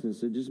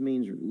righteousness. It just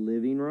means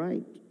living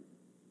right.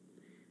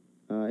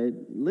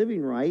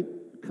 Living right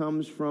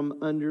comes from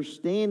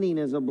understanding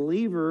as a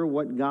believer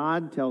what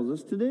God tells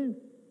us to do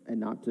and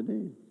not to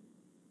do.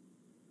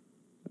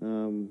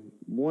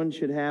 One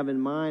should have in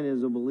mind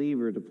as a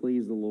believer to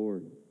please the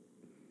Lord.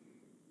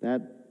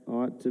 That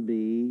ought to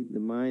be the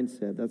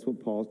mindset. That's what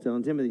Paul's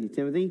telling Timothy.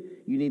 Timothy,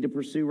 you need to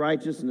pursue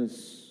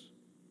righteousness.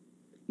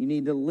 You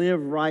need to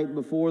live right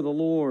before the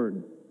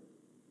Lord.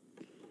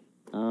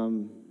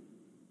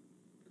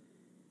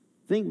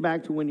 Think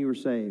back to when you were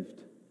saved,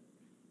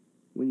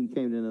 when you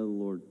came to know the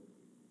Lord.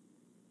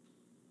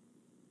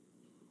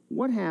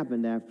 What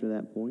happened after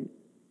that point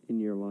in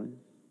your life?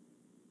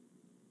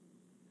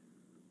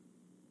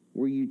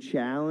 Were you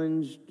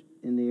challenged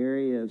in the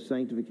area of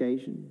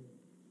sanctification?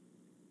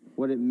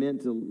 What it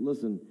meant to,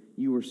 listen,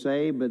 you were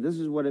saved, but this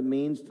is what it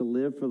means to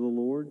live for the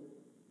Lord?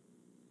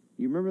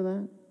 You remember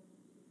that?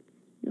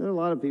 You know, there are a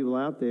lot of people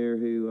out there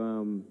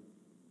who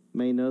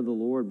may know the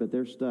Lord, but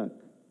they're stuck.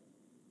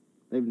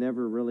 They've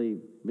never really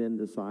been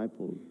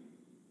discipled.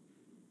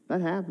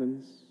 That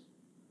happens.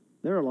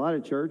 There are a lot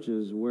of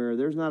churches where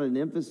there's not an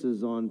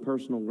emphasis on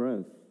personal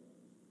growth.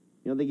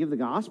 You know, they give the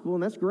gospel,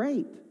 and that's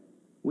great.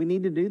 We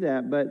need to do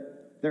that,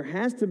 but there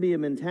has to be a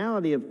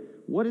mentality of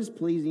what is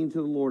pleasing to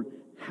the Lord.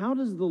 How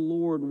does the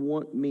Lord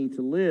want me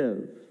to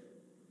live?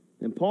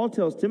 And Paul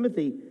tells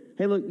Timothy,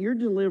 hey, look, you're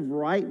to live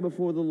right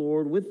before the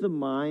Lord with the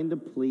mind to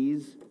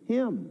please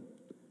Him.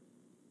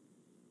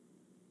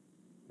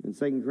 In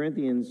 2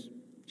 Corinthians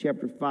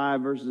chapter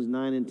 5, verses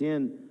 9 and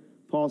 10,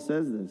 Paul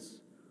says this.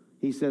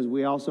 He says,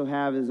 we also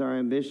have as our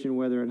ambition,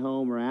 whether at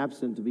home or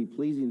absent, to be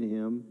pleasing to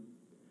Him.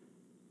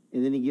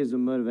 And then he gives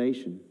them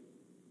motivation.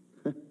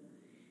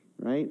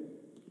 Right?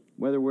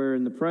 Whether we're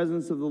in the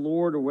presence of the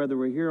Lord or whether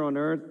we're here on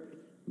earth,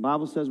 the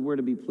Bible says we're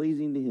to be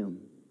pleasing to Him.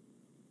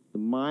 The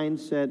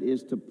mindset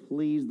is to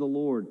please the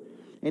Lord.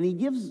 And he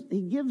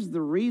gives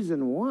the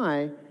reason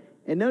why.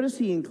 And notice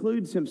he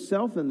includes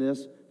himself in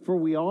this, for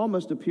we all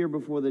must appear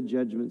before the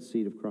judgment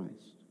seat of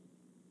Christ.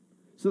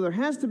 So there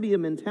has to be a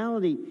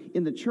mentality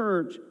in the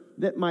church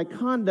that my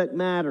conduct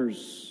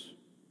matters.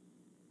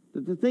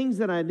 That the things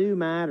that I do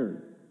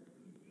matter.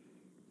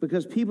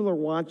 Because people are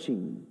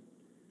watching.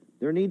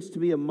 There needs to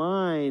be a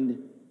mind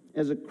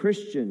as a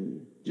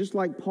Christian, just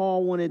like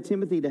Paul wanted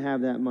Timothy to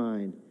have that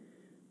mind.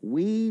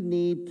 We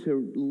need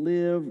to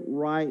live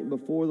right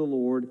before the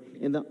Lord,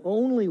 and the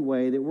only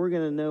way that we're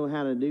going to know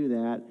how to do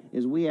that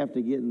is we have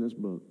to get in this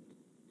book.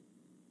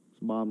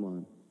 It's the bottom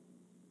line.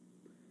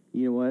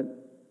 You know what?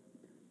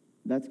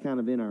 That's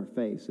kind of in our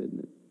face, isn't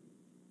it?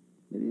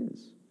 It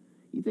is.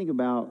 You think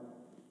about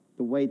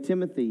the way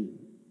Timothy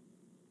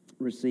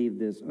received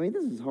this. I mean,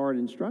 this is hard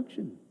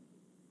instruction.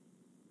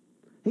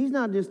 He's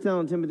not just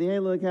telling Timothy, hey,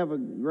 look, have a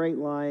great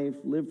life,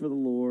 live for the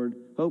Lord,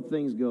 hope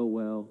things go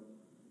well.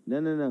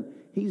 No.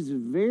 He's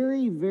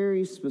very,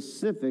 very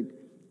specific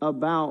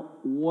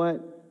about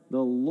what the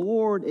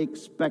Lord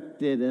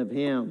expected of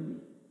him.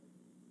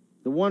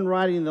 The one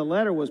writing the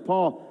letter was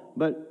Paul,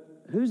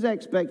 but whose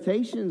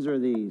expectations are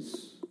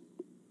these?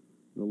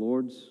 The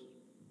Lord's.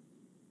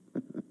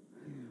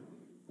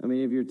 I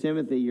mean, if you're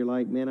Timothy, you're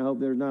like, man, I hope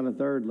there's not a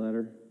third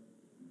letter.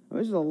 I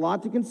mean, this is a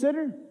lot to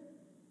consider.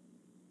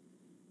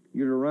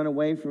 You're to run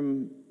away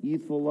from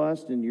youthful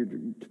lust, and you're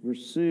to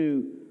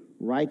pursue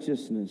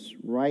righteousness,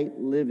 right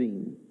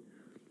living.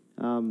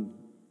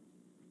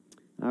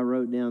 I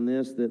wrote down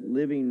this, that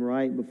living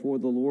right before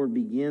the Lord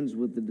begins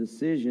with the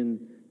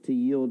decision to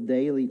yield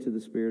daily to the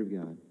Spirit of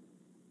God.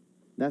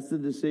 That's the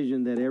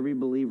decision that every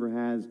believer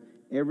has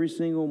every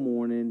single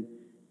morning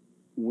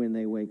when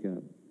they wake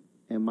up.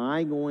 Am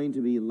I going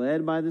to be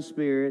led by the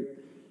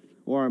Spirit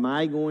Or am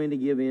I going to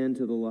give in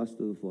to the lust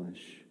of the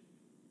flesh?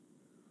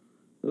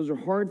 Those are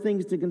hard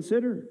things to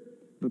consider.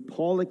 But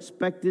Paul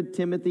expected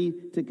Timothy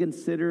to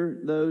consider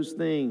those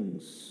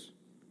things.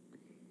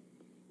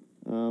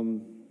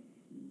 So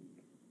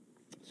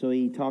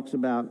he talks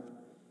about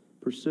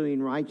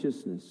pursuing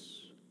righteousness.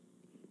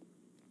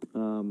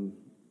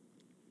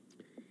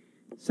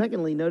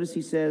 Secondly, notice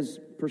he says,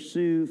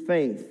 pursue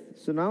faith.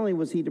 So not only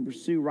was he to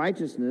pursue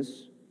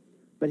righteousness,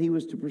 but he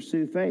was to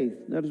pursue faith.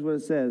 Notice what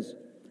it says.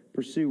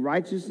 Pursue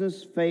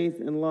righteousness, faith,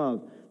 and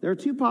love. There are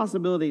two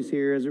possibilities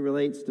here as it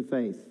relates to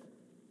faith.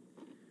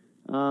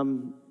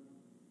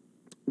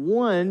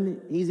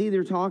 One, he's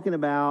either talking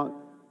about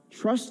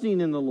trusting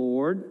in the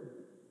Lord,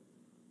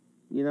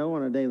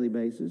 on a daily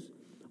basis,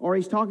 or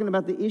he's talking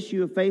about the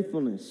issue of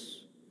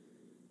faithfulness.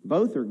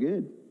 Both are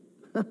good,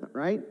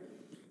 right?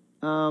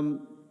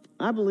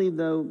 I believe,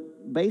 though,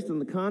 based on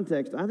the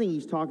context, I think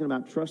he's talking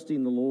about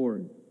trusting the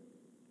Lord.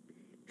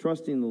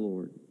 Trusting the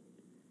Lord.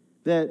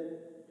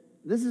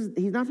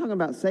 He's not talking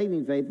about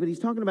saving faith, but he's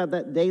talking about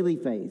that daily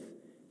faith.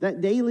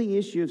 That daily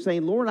issue of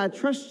saying, Lord, I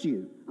trust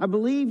you. I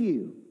believe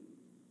you.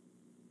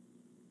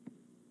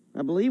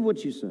 I believe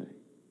what you say.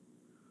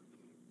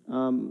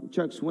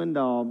 Chuck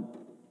Swindoll,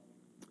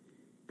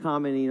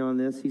 commenting on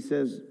this, he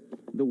says,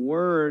 the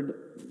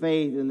word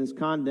faith in this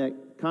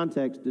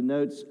context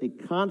denotes a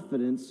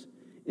confidence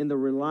in the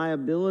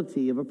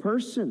reliability of a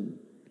person.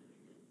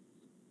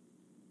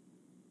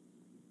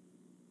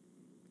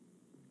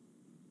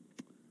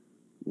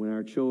 When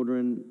our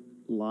children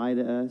lie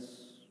to us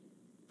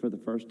for the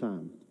first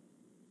time,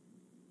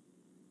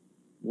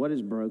 what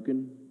is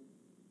broken?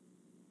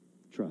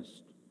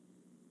 Trust.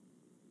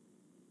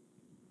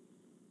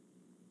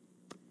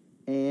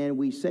 And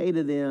we say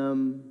to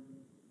them,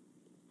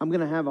 I'm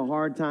going to have a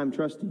hard time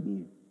trusting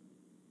you.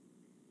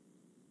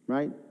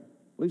 Right?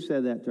 We've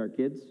said that to our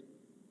kids.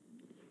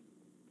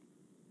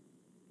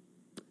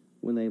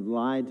 When they've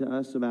lied to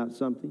us about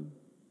something.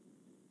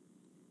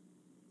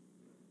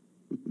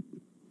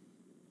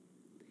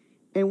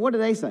 And what do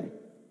they say?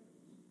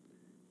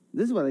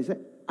 This is what they say.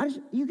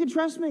 You can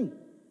trust me.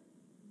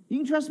 You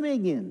can trust me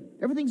again.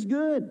 Everything's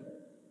good.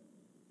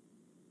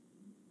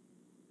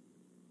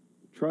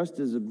 Trust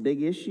is a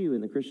big issue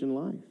in the Christian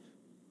life.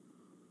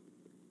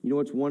 You know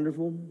what's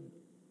wonderful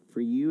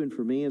for you and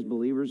for me as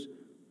believers?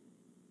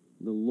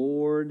 The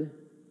Lord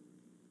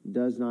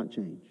does not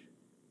change.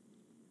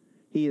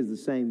 He is the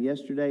same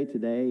yesterday,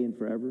 today, and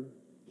forever.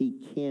 He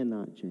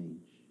cannot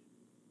change.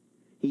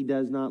 He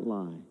does not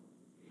lie.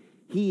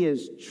 He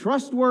is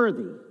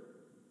trustworthy.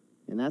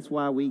 And that's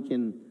why we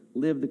can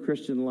live the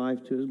Christian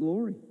life to His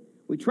glory.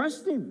 We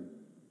trust Him.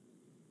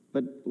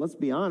 But let's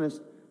be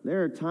honest,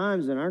 there are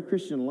times in our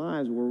Christian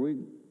lives where we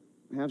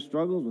have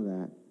struggles with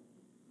that.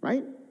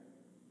 Right?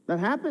 That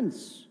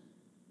happens.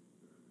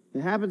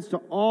 It happens to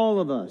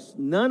all of us.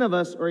 None of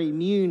us are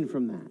immune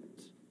from that.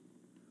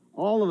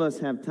 All of us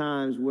have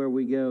times where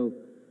we go,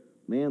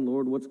 man,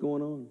 Lord, what's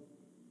going on?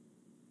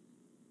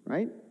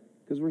 Right?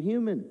 Because we're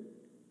human.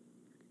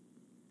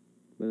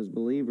 But as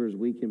believers,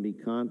 we can be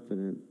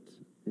confident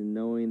in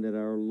knowing that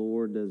our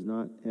Lord does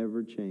not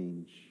ever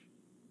change.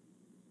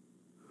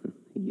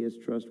 He is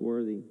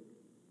trustworthy.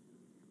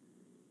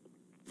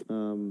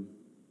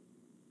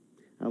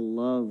 I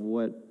love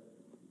what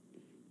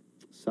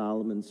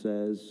Solomon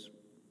says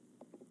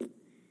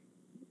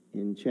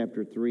in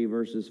chapter 3,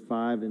 verses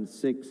 5 and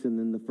 6, and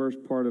then the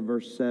first part of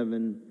verse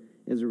 7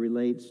 as it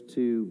relates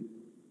to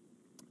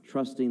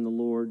trusting the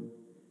Lord.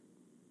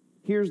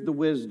 Here's the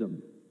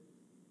wisdom,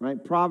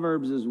 right?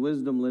 Proverbs is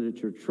wisdom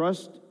literature.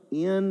 Trust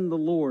in the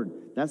Lord.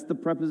 That's the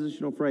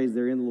prepositional phrase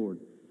there, in the Lord.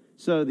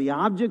 So the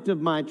object of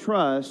my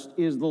trust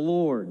is the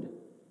Lord.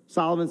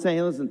 Solomon's saying,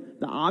 hey, listen,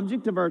 the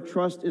object of our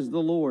trust is the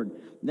Lord.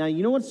 Now,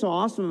 you know what's so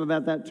awesome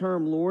about that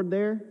term, Lord,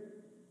 there?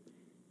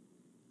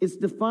 It's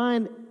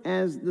defined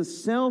as the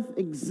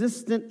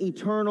self-existent,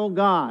 eternal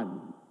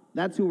God.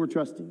 That's who we're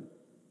trusting.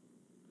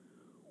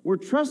 We're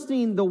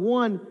trusting the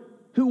one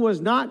who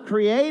was not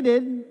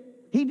created.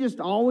 He just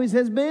always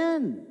has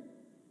been.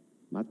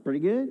 That's pretty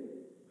good.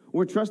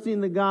 We're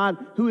trusting the God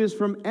who is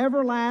from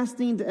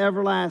everlasting to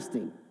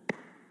everlasting.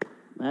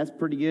 That's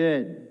pretty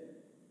good,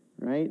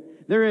 right?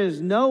 There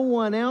is no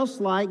one else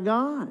like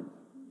God.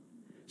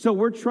 So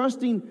we're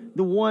trusting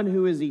the one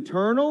who is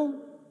eternal,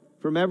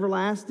 from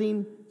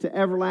everlasting to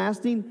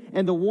everlasting,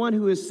 and the one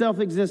who is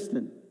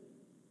self-existent.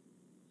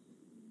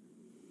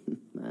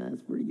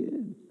 That's pretty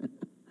good.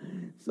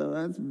 So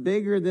that's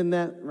bigger than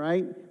that,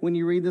 right? When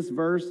you read this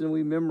verse and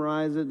we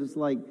memorize it, it's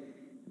like,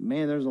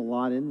 man, there's a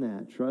lot in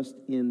that. Trust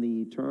in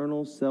the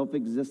eternal,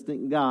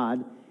 self-existent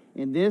God.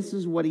 And this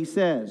is what he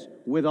says,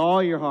 with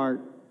all your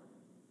heart.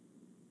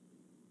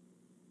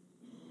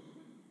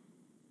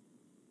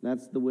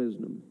 That's the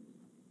wisdom.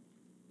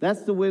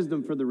 That's the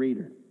wisdom for the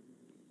reader.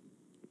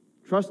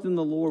 Trust in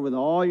the Lord with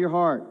all your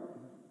heart.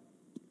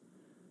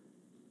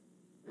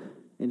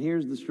 And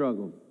here's the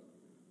struggle.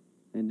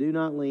 And do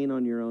not lean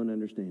on your own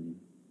understanding.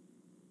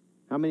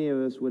 How many of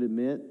us would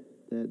admit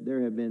that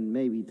there have been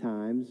maybe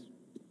times,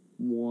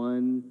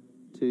 1,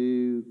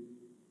 2,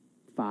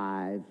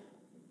 5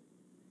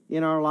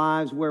 in our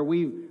lives where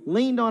we've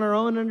leaned on our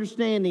own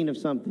understanding of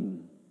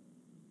something.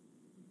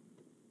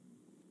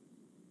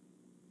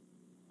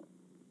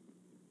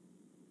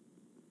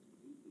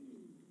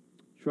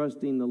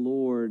 Trusting the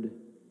Lord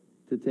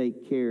to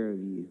take care of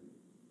you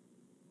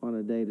on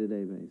a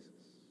day-to-day basis.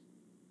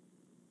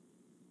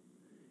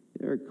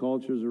 There are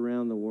cultures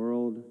around the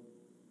world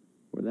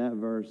where that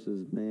verse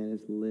is, man,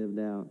 it's lived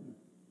out.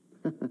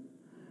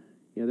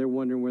 They're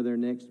wondering where their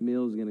next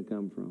meal is going to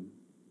come from.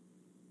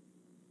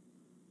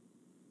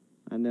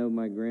 I know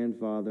my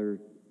grandfather,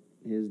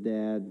 his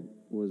dad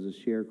was a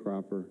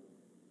sharecropper,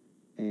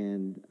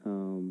 and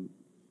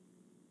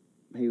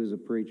he was a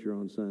preacher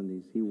on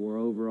Sundays. He wore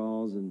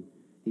overalls and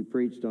he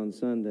preached on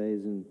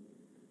Sundays, and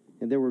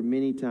there were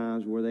many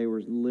times where they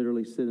were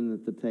literally sitting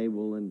at the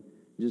table and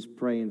just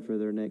praying for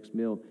their next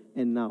meal,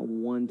 and not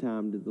one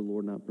time did the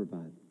Lord not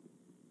provide.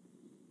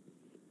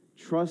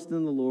 Trust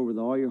in the Lord with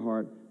all your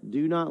heart.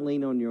 Do not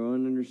lean on your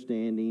own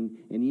understanding.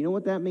 And you know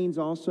what that means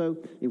also?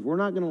 If we're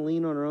not going to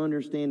lean on our own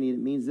understanding, it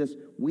means this: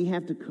 we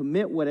have to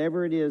commit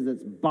whatever it is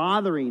that's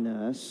bothering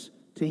us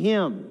to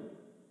Him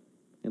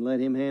and let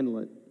Him handle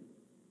it.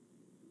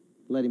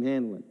 Let Him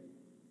handle it.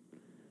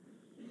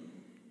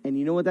 And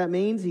you know what that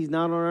means? He's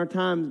not on our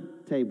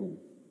timetable.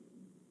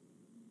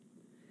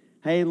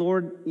 Hey,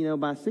 Lord,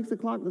 by 6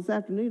 o'clock this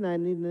afternoon, I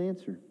need an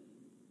answer.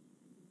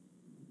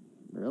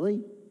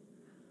 Really?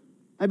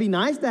 It'd be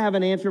nice to have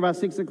an answer by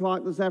 6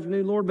 o'clock this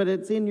afternoon, Lord, but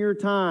it's in your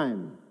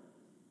time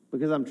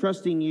because I'm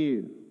trusting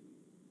you.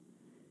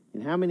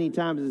 And how many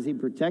times has He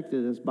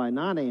protected us by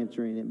not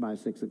answering it by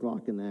 6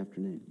 o'clock in the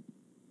afternoon?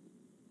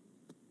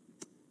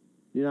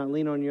 Do not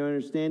lean on your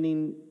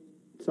understanding.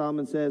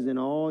 Solomon says, in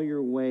all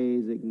your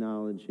ways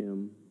acknowledge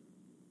Him,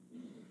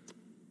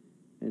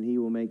 and He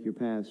will make your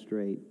path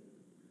straight.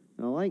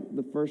 And I like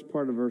the first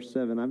part of verse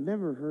 7. I've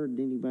never heard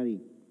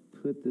anybody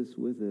put this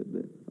with it,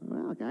 but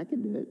well, I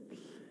can do it.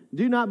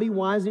 Do not be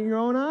wise in your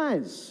own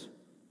eyes.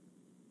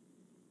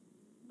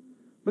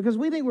 Because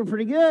we think we're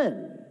pretty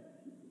good.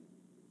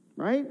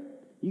 Right?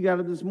 You got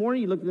up this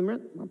morning, you looked in the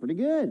mirror, I'm pretty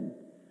good.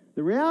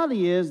 The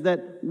reality is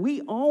that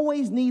we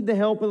always need the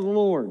help of the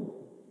Lord.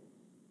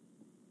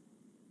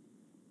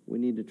 We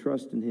need to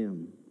trust in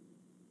Him.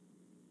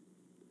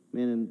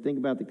 Man, and think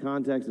about the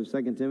context of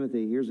 2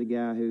 Timothy. Here's a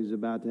guy who's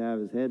about to have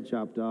his head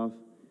chopped off,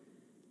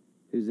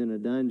 who's in a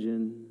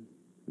dungeon,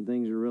 and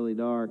things are really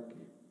dark.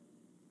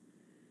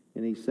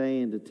 And he's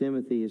saying to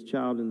Timothy, his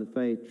child in the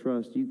faith,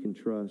 trust. You can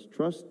trust.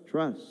 Trust.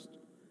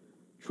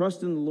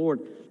 Trust in the Lord.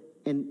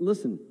 And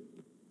listen,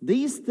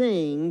 these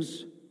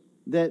things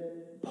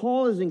that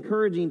Paul is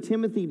encouraging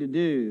Timothy to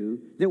do,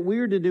 that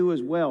we're to do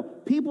as well.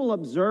 People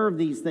observe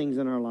these things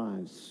in our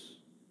lives.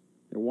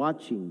 They're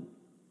watching.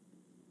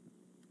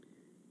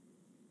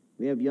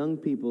 We have young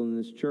people in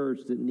this church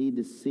that need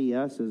to see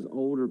us as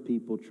older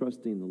people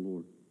trusting the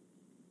Lord.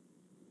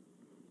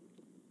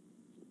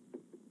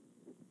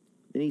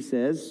 Then he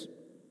says,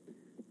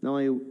 not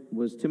only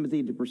was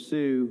Timothy to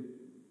pursue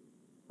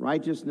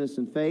righteousness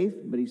and faith,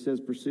 but he says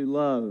pursue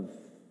love.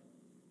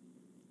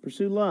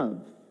 Pursue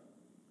love.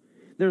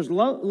 There's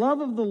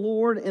love of the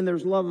Lord and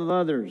there's love of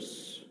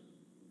others.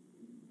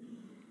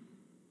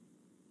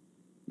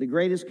 The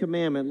greatest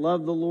commandment,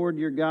 love the Lord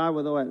your God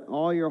with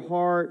all your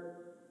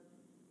heart,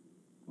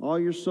 all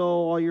your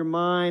soul, all your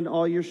mind,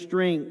 all your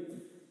strength.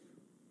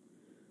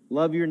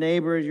 Love your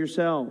neighbor as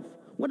yourself.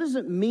 What does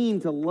it mean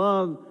to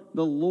love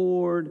the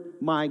Lord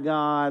my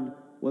God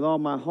with all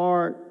my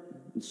heart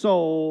and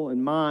soul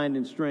and mind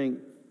and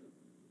strength?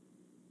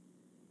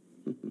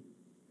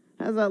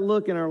 How does that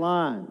look in our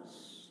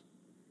lives?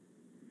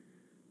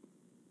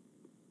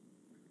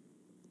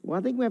 Well,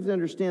 I think we have to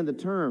understand the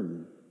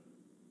term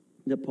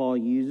that Paul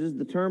uses.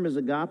 The term is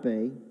agape,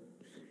 and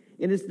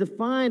it's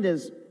defined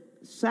as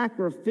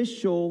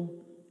sacrificial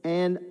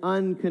and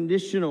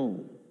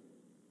unconditional.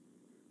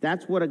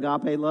 That's what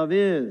agape love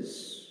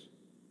is.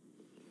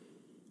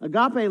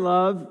 Agape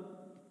love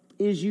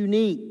is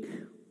unique.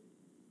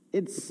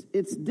 It's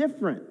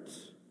different.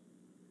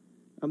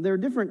 There are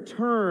different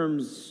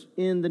terms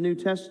in the New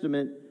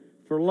Testament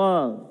for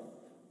love.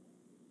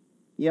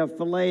 You have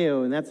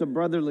phileo, and that's a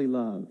brotherly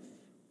love.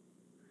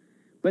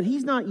 But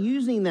he's not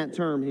using that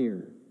term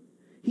here.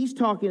 He's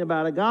talking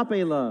about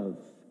agape love.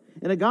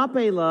 And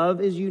agape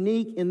love is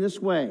unique in this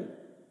way.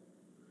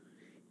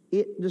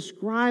 It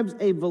describes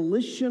a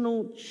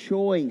volitional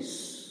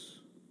choice,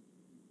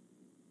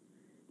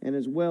 and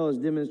as well as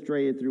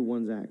demonstrated through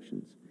one's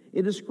actions.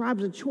 It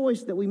describes a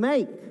choice that we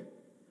make.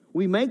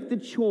 We make the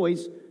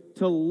choice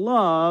to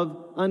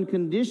love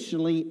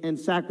unconditionally and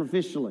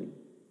sacrificially.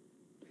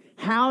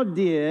 How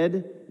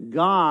did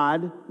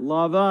God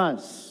love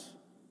us?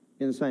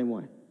 In the same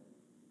way.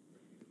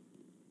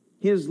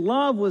 His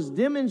love was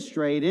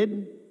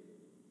demonstrated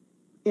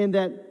in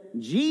that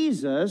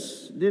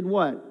Jesus did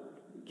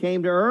what?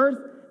 Came to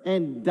earth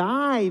and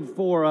died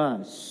for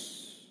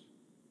us.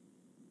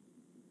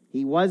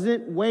 He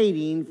wasn't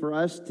waiting for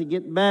us to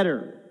get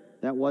better.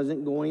 That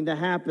wasn't going to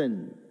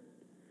happen.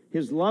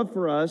 His love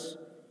for us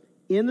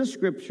in the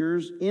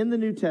Scriptures, in the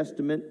New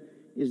Testament,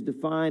 is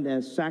defined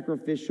as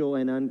sacrificial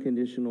and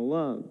unconditional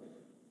love.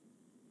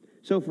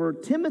 So for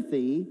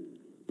Timothy,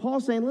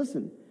 Paul's saying,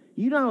 listen,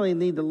 you not only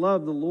need to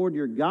love the Lord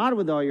your God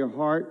with all your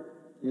heart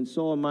and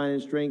soul and mind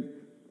and strength,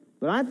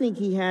 but I think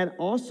he had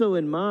also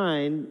in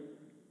mind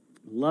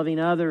loving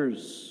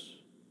others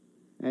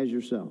as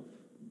yourself.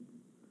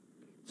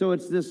 So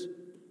it's this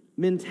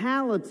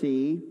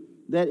mentality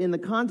that in the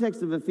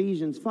context of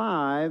Ephesians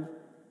 5,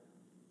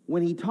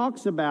 when he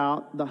talks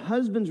about the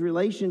husband's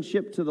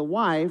relationship to the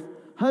wife,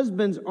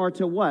 husbands are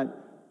to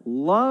what?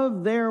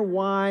 Love their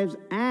wives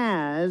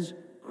as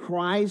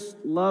Christ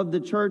loved the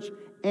church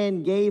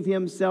and gave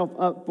himself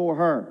up for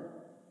her.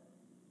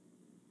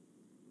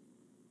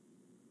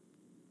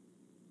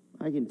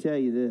 I can tell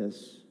you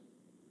this.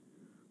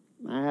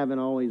 I haven't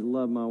always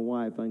loved my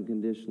wife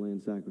unconditionally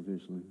and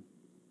sacrificially.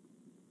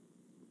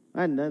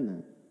 I hadn't done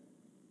that.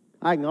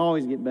 I can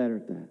always get better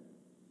at that.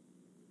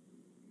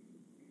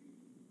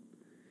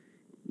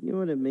 You know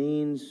what it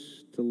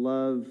means to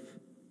love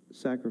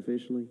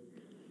sacrificially?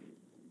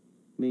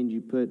 It means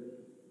you put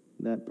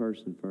that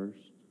person first.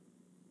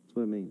 That's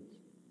what it means.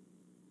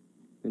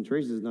 And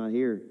Teresa's not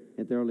here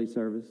at the early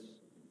service.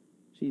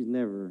 She's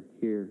never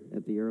here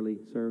at the early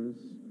service.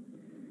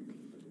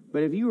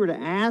 But if you were to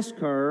ask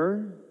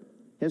her,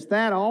 has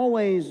Thad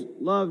always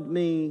loved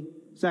me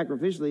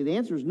sacrificially? The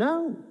answer is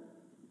no.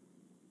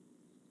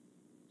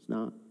 It's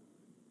not.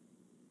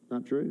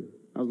 Not true.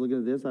 I was looking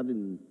at this. I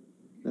didn't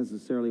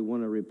necessarily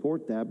want to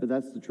report that, but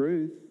that's the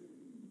truth.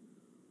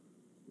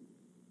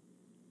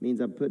 It means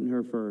I'm putting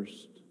her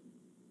first.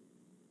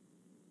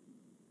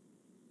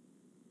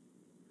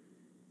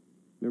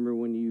 Remember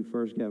when you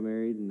first got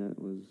married and that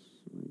was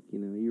like,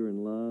 you were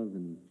in love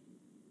and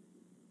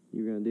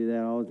you're going to do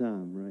that all the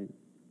time, right?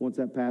 Once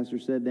that pastor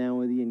sat down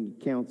with you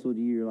and counseled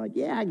you, you're like,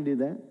 yeah, I can do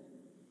that.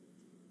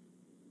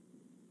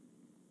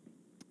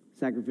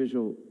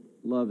 Sacrificial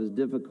love is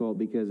difficult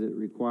because it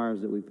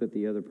requires that we put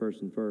the other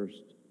person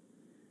first.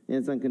 And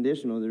it's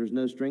unconditional. There's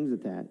no strings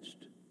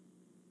attached.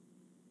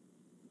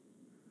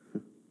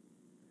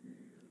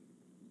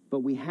 But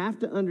we have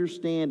to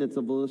understand it's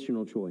a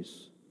volitional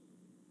choice.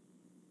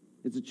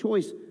 It's a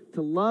choice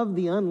to love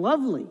the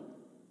unlovely.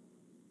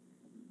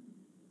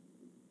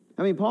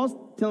 I mean, Paul's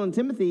telling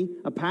Timothy,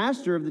 a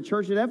pastor of the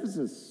church at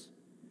Ephesus.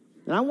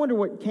 And I wonder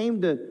what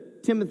came to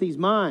Timothy's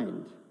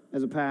mind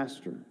as a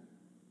pastor.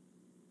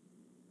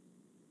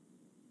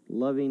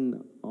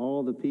 Loving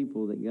all the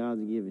people that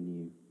God's given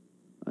you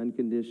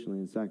unconditionally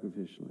and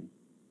sacrificially.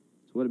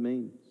 That's what it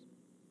means.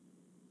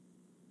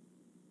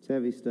 It's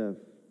heavy stuff.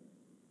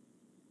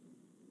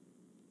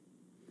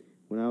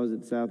 When I was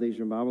at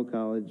Southeastern Bible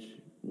College,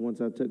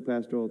 once I took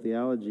pastoral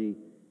theology,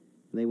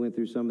 and they went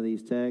through some of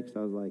these texts,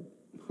 I was like,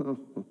 I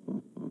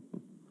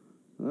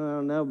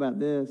don't know about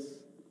this.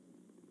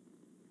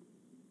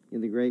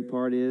 And the great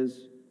part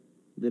is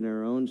that in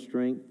our own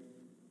strength,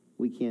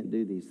 we can't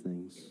do these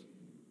things.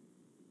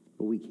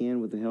 But we can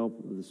with the help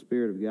of the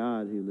Spirit of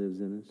God who lives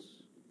in us.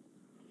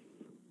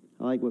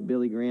 I like what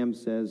Billy Graham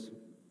says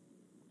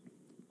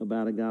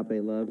about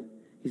agape love.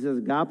 He says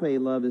agape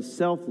love is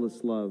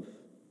selfless love.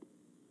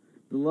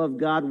 The love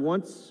God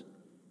wants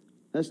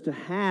us to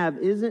have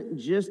isn't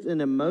just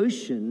an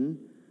emotion,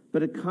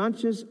 but a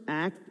conscious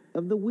act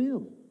of the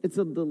will. It's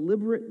a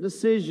deliberate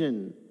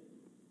decision.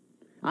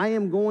 I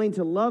am going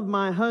to love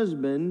my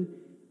husband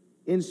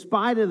in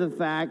spite of the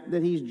fact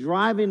that he's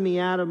driving me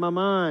out of my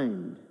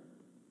mind.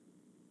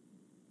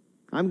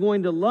 I'm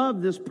going to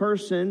love this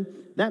person.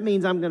 That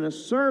means I'm going to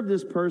serve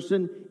this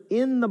person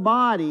in the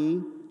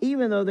body,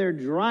 even though they're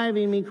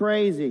driving me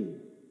crazy.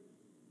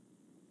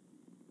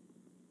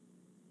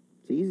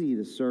 It's easy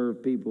to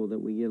serve people that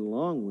we get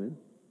along with.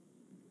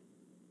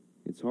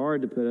 It's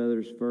hard to put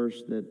others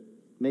first that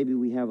maybe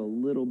we have a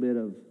little bit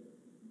of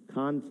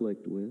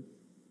conflict with.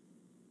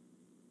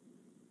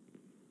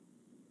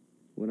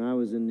 When I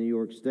was in New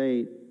York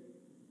State,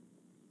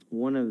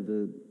 one of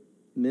the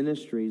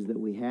ministries that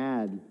we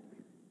had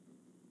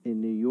in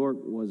New York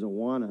was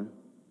Awana.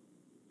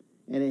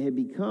 And it had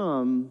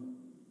become,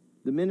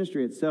 the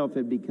ministry itself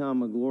had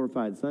become a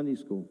glorified Sunday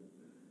school.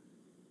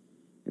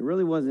 It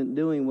really wasn't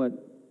doing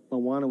what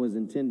Awana was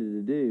intended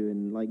to do.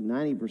 And like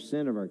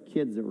 90% of our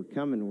kids that were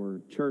coming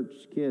were church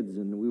kids,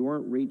 and we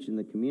weren't reaching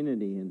the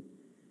community.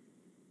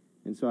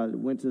 And so I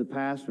went to the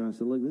pastor and I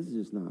said, look, this is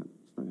just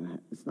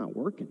it's not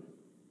working.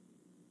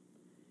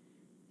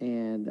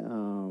 And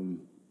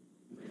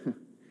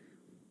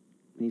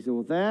he said,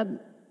 well, Thad,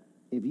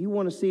 if you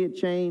want to see it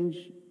change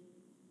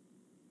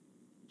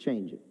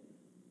it.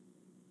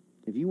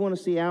 If you want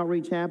to see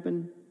outreach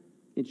happen,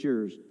 it's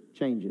yours.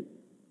 Change it.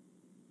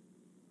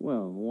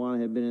 Well,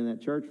 Awana had been in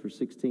that church for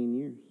 16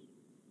 years.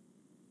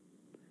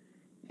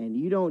 And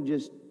you don't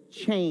just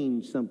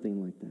change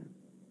something like that.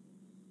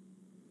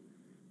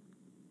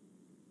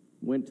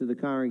 Went to the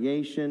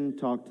congregation,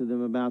 talked to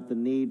them about the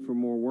need for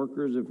more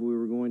workers if we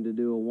were going to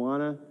do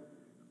Awana.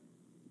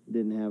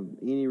 Didn't have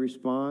any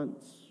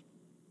response.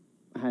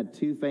 I had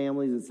 2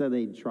 families that said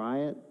they'd try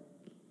it.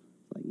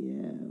 It's like,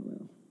 yeah,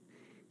 well.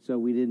 So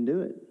we didn't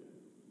do it.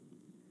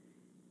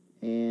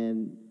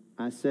 And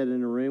I sat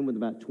in a room with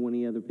about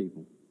 20 other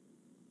people.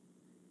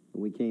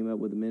 And we came up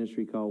with a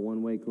ministry called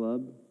One Way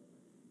Club,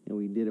 and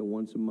we did it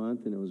once a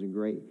month, and it was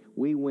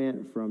we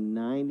went from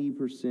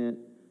 90%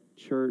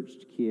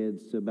 churched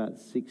kids to about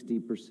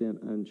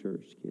 60%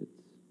 unchurched kids.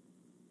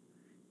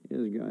 It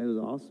was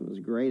awesome. It was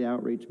a great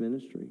outreach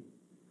ministry.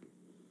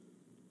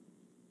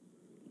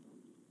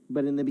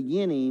 But in the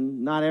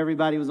beginning, not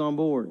everybody was on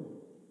board.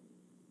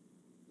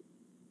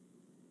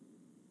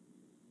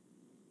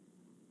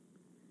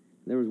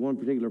 There was one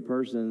particular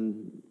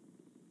person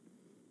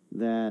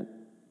that,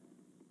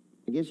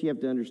 I guess you have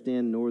to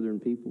understand northern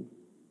people.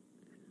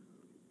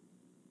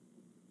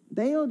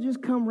 They'll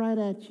just come right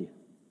at you.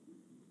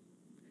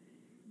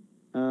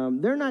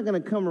 They're not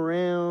going to come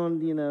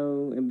around,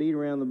 and beat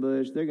around the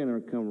bush. They're going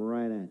to come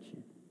right at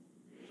you.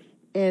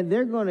 And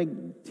they're going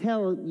to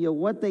tell you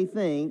what they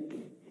think,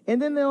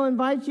 and then they'll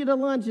invite you to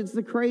lunch. It's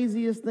the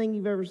craziest thing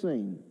you've ever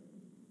seen.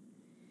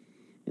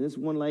 And this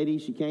one lady,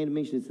 she came to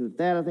me, she said,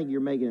 "Dad, I think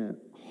you're making a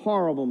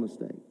horrible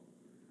mistake."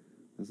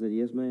 I said,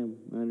 "Yes, ma'am,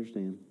 I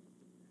understand."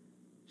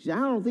 She said,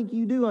 "I don't think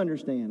you do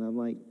understand." I'm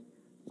like,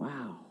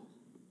 wow,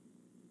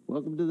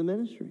 welcome to the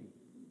ministry.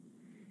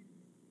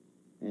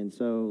 And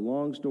so,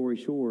 long story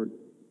short,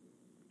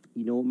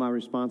 you know what my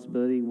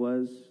responsibility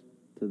was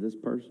to this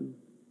person?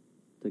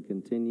 To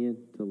continue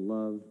to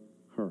love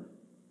her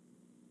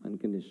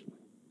unconditionally.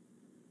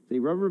 See,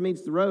 rubber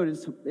meets the road.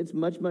 It's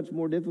much, much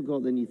more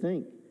difficult than you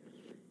think.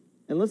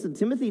 And listen,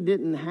 Timothy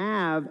didn't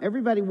have,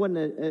 everybody wasn't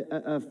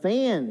a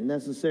fan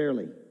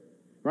necessarily,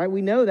 right?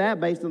 We know that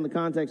based on the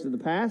context of the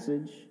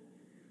passage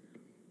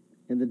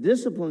and the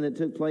discipline that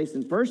took place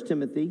in 1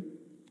 Timothy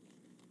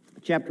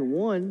chapter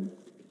 1.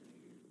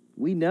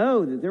 We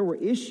know that there were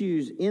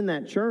issues in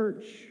that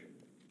church.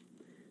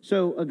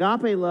 So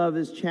agape love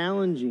is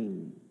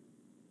challenging,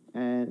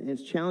 and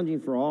it's challenging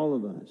for all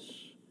of us.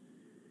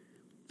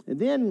 And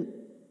then,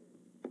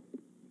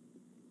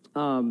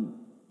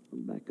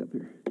 back up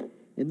here.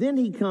 And then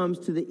he comes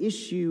to the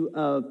issue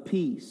of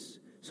peace.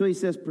 So he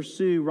says,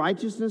 pursue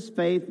righteousness,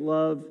 faith,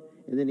 love,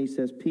 and then he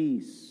says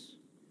peace.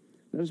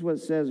 Notice what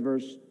it says,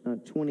 verse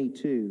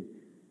 22.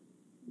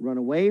 Run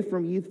away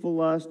from youthful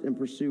lust and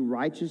pursue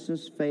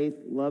righteousness, faith,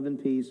 love,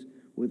 and peace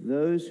with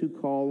those who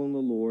call on the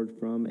Lord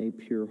from a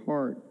pure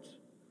heart.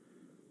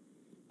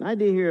 The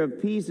idea here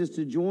of peace is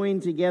to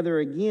join together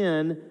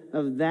again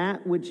of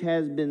that which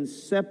has been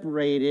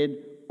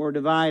separated or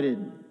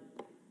divided.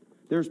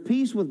 There's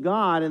peace with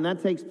God, and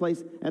that takes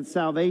place at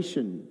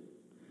salvation.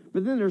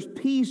 But then there's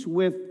peace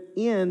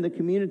within the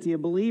community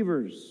of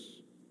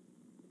believers,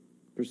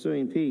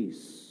 pursuing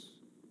peace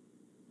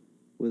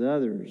with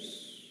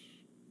others.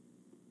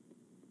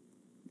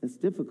 It's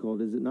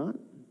difficult, is it not?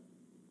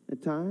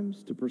 At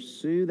times, to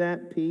pursue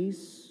that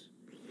peace.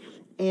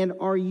 And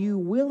are you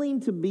willing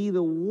to be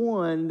the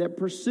one that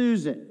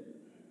pursues it?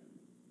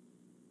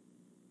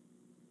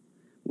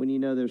 When you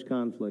know there's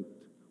conflict,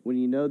 when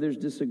you know there's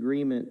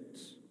disagreement.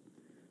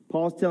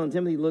 Paul's telling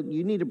Timothy, look,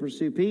 you need to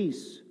pursue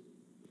peace.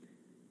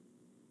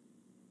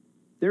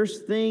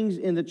 There's things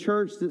in the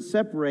church that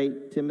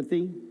separate,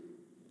 Timothy,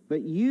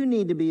 but you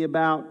need to be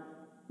about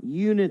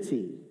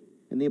unity.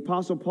 And the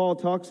Apostle Paul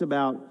talks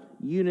about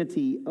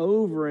unity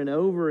over and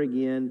over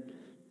again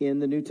in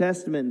the New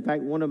Testament. In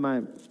fact, one of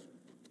my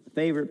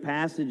favorite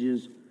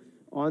passages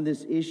on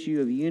this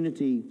issue of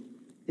unity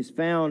is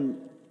found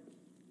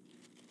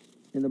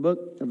in the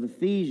book of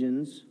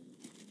Ephesians.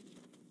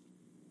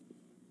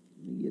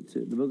 Let me get to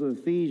it. The book of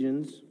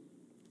Ephesians,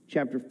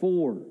 chapter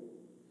 4.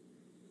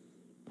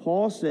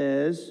 Paul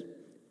says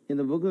in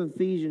the book of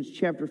Ephesians,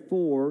 chapter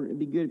 4, it'd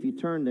be good if you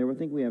turn there. I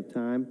think we have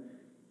time.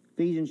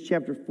 Ephesians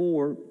chapter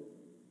 4,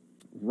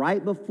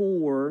 right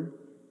before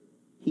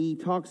he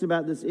talks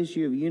about this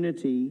issue of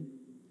unity,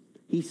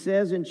 he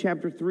says in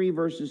chapter 3,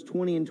 verses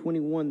 20 and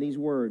 21, these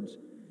words,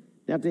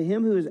 "Now to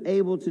him who is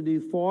able to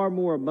do far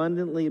more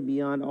abundantly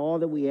beyond all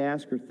that we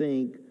ask or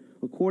think,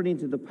 according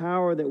to the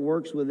power that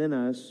works within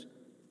us,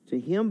 to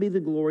him be the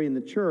glory in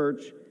the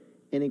church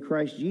and in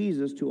Christ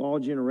Jesus to all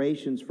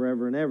generations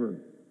forever and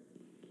ever.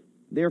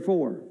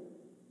 Therefore,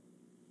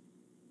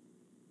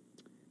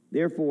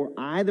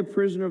 I, the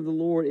prisoner of the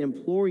Lord,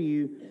 implore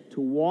you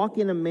to walk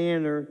in a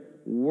manner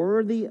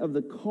worthy of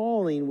the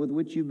calling with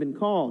which you've been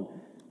called."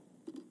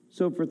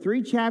 So for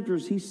 3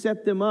 chapters, he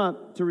set them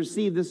up to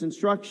receive this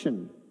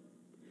instruction.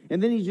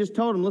 And then he just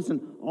told them,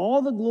 listen,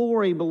 all the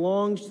glory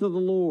belongs to the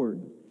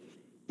Lord.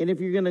 And if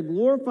you're going to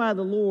glorify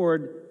the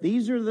Lord,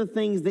 these are the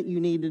things that you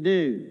need to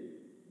do.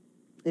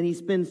 And he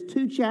spends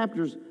 2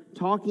 chapters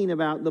talking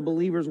about the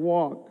believer's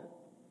walk.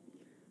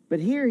 But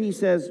here he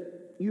says,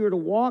 you are to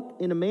walk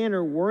in a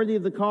manner worthy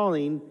of the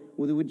calling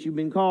with which you've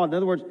been called. In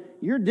other words,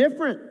 you're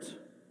different.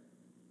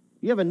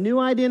 You have a new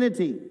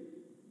identity.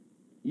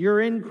 You're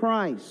in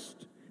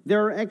Christ.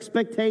 There are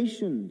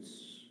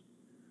expectations.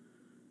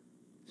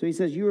 So he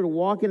says, you are to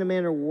walk in a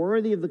manner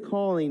worthy of the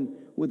calling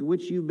with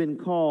which you've been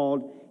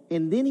called.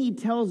 And then he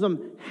tells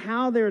them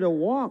how they're to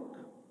walk,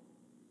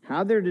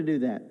 how they're to do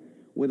that.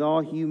 With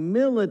all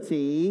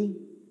humility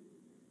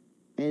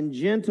and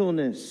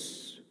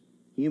gentleness.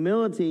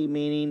 Humility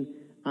meaning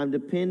I'm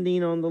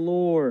depending on the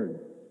Lord.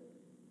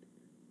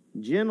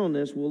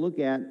 Gentleness we'll look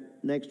at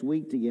next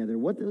week together.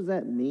 What does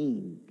that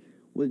mean?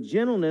 With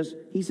gentleness,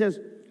 he says,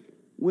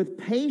 with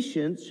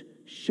patience,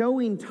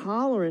 showing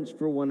tolerance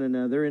for one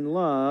another in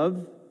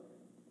love,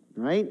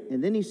 right?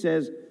 And then he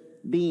says,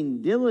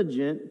 being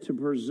diligent to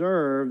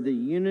preserve the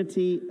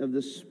unity of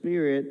the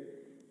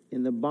Spirit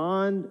in the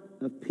bond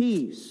of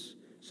peace.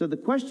 So the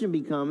question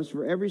becomes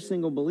for every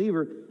single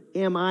believer,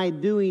 am I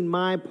doing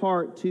my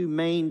part to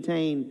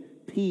maintain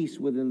peace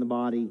within the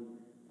body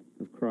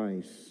of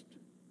Christ?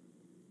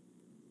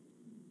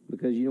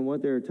 Because you know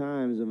what? There are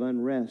times of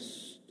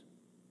unrest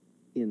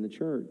in the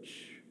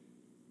church.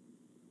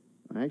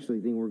 I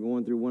actually think we're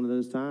going through one of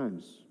those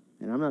times.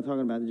 And I'm not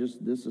talking about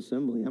just this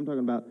assembly. I'm talking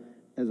about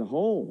as a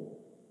whole.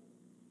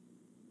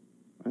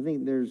 I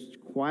think there's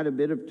quite a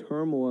bit of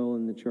turmoil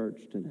in the church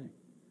today.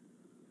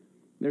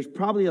 There's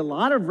probably a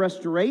lot of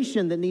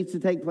restoration that needs to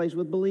take place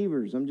with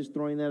believers. I'm just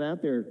throwing that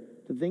out there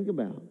to think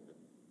about.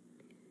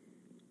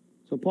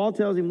 So Paul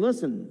tells him,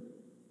 listen,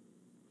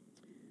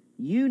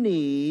 you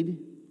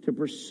need to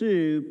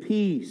pursue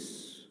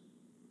peace.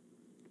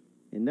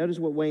 And notice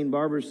what Wayne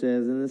Barber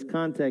says. In this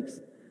context,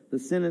 the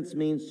sentence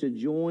means to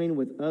join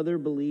with other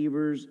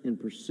believers in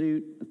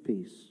pursuit of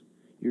peace.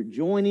 You're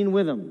joining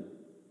with them,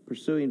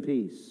 pursuing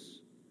peace.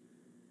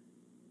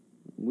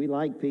 We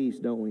like peace,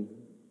 don't we?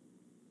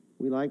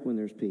 We like when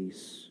there's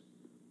peace.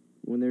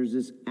 When there's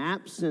this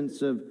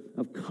absence of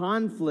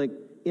conflict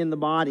in the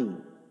body.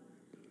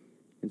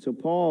 And so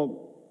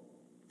Paul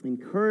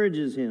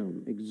encourages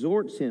him,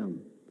 exhorts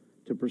him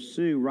to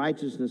pursue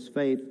righteousness,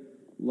 faith,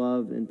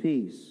 love, and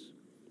peace.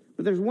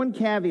 But there's one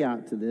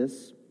caveat to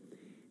this,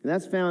 and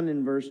that's found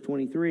in verse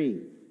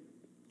 23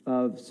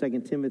 of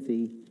 2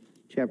 Timothy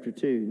chapter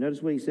 2.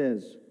 Notice what he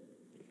says.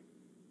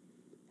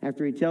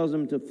 After he tells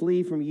them to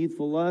flee from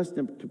youthful lust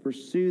and to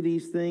pursue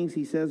these things,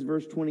 he says,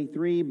 verse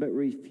 23, but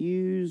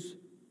refuse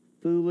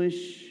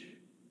foolish.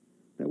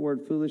 That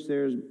word foolish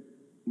there is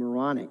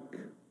moronic.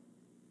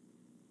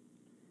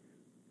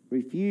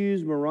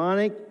 Refuse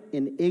moronic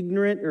and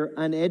ignorant or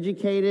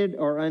uneducated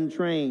or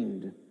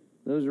untrained.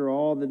 Those are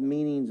all the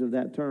meanings of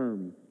that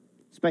term.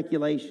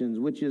 Speculations,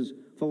 which is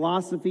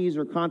philosophies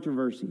or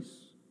controversies.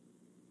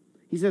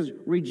 He says,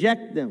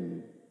 reject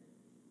them,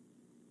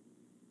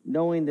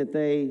 knowing that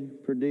they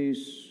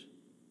produce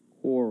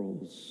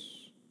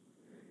quarrels.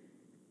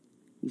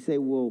 You say,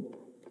 well,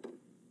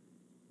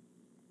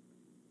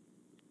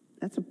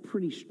 that's a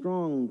pretty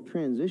strong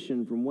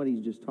transition from what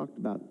he's just talked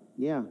about.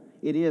 Yeah,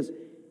 it is.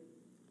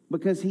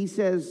 Because he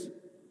says,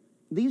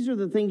 these are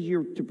the things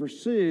you're to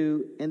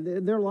pursue, and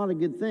there are a lot of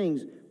good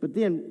things, but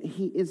then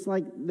it's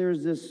like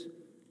there's this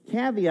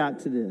caveat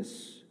to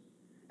this.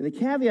 And the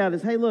caveat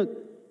is, hey, look,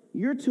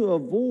 you're to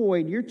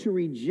avoid, you're to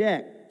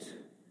reject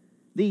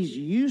these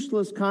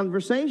useless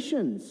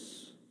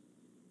conversations.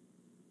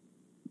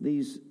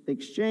 These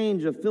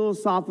exchange of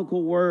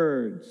philosophical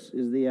words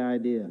is the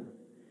idea.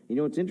 You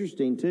know what's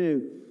interesting,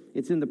 too?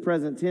 It's in the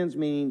present tense,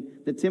 meaning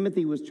that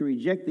Timothy was to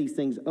reject these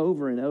things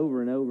over and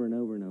over and over and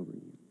over and over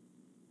again.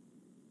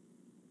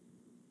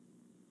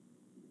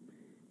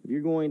 If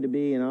you're going to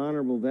be an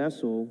honorable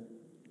vessel,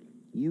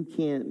 you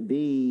can't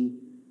be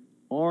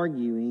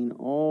arguing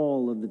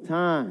all of the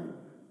time.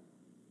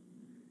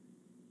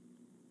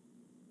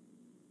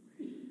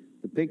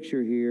 The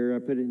picture here, I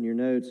put it in your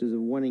notes, is of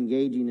one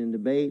engaging in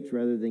debates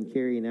rather than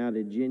carrying out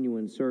a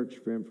genuine search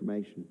for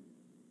information.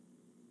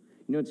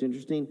 You know what's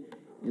interesting?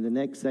 In the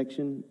next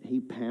section, he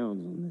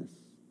pounds on this.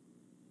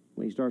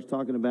 When he starts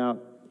talking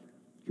about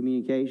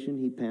communication,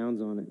 he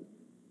pounds on it.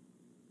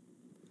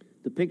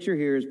 The picture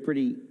here is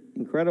pretty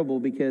incredible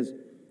because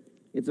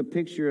it's a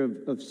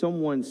picture of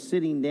someone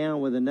sitting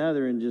down with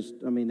another and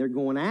they're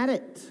going at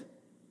it.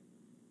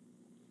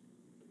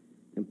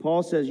 And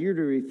Paul says you're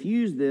to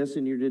refuse this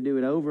and you're to do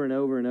it over and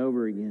over and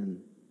over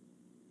again.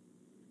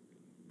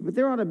 But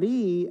there ought to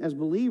be, as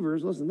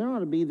believers, there ought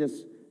to be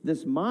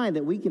this mind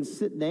that we can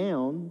sit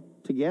down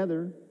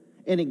together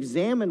and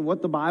examine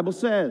what the Bible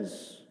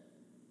says.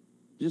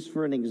 Just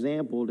for an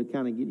example, to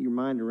kind of get your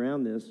mind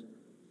around this.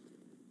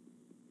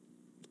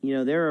 You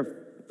know, there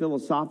are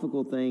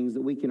philosophical things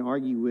that we can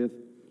argue with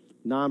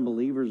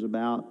non-believers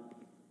about.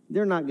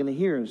 They're not going to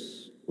hear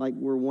us like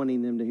we're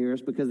wanting them to hear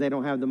us because they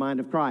don't have the mind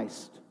of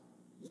Christ.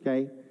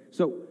 Okay?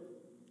 So,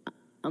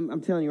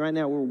 I'm telling you right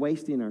now, we're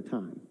wasting our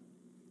time.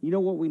 You know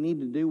what we need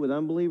to do with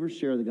unbelievers?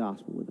 Share the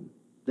gospel with them.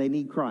 They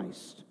need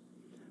Christ.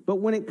 But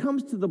when it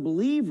comes to the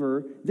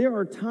believer, there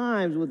are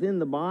times within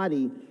the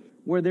body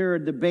where there are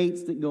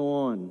debates that go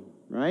on,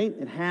 right?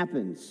 It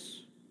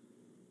happens.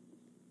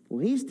 Well,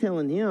 he's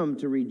telling him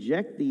to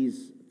reject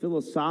these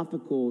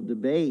philosophical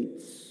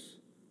debates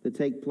that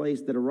take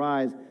place,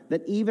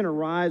 that even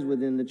arise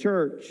within the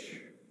church.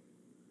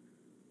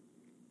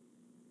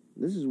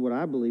 This is what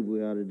I believe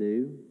we ought to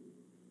do.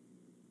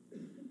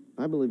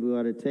 I believe we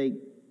ought to take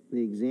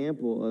the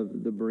example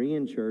of the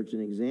Berean church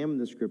and examine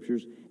the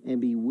scriptures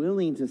and be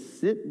willing to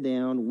sit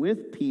down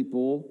with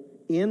people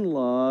in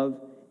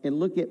love and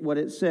look at what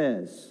it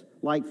says.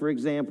 Like, for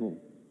example,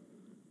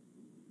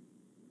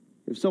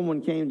 If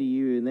someone came to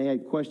you and they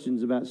had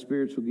questions about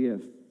spiritual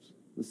gifts,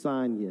 the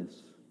sign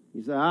gifts,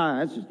 you say,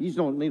 that's just, you just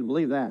don't need to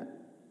believe that.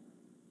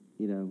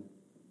 You know,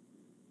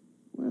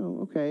 well,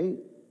 okay,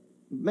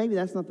 maybe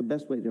that's not the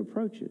best way to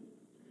approach it.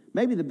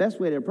 Maybe the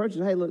best way to approach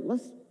it, hey, look,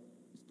 let's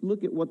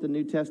look at what the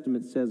New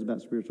Testament says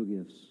about spiritual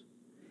gifts.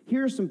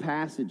 Here are some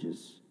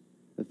passages.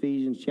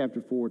 Ephesians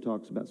chapter 4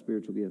 talks about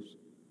spiritual gifts,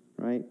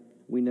 right?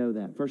 We know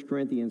that. 1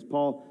 Corinthians,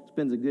 Paul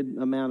spends a good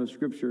amount of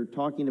scripture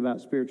talking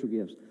about spiritual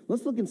gifts.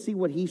 Let's look and see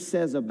what he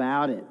says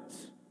about it.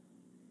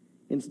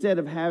 Instead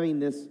of having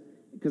this,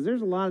 because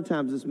there's a lot of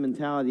times this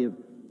mentality of,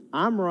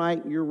 I'm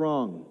right, you're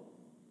wrong.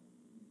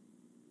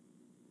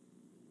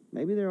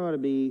 Maybe there ought to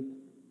be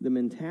the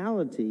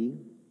mentality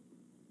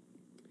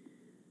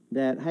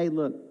that, hey,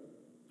 look,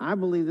 I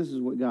believe this is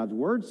what God's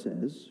Word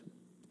says,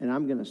 and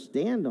I'm going to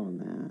stand on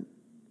that.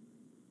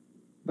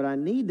 But I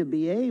need to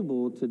be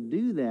able to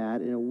do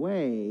that in a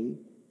way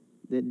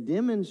that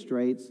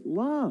demonstrates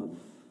love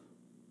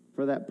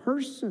for that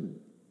person.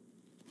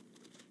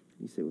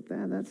 You say, well,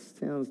 that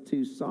sounds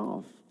too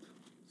soft.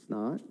 It's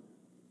not.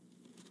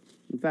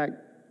 In fact,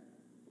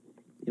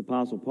 the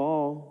Apostle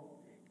Paul,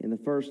 in the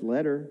first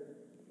letter,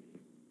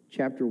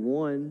 chapter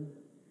 1,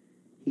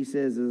 he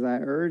says, as I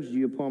urged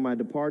you upon my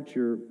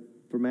departure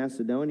for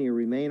Macedonia,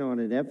 remain on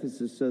at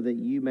Ephesus so that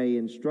you may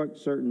instruct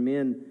certain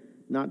men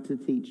not to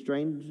teach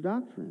strange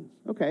doctrines.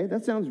 Okay,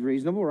 that sounds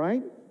reasonable,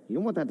 right? You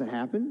don't want that to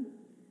happen.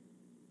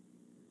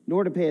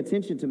 Nor to pay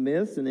attention to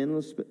myths and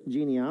endless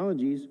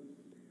genealogies,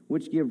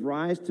 which give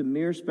rise to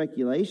mere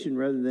speculation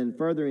rather than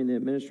furthering the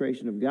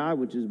administration of God,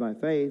 which is by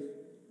faith.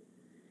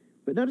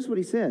 But notice what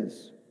he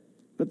says.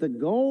 But the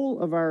goal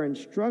of our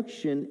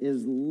instruction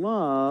is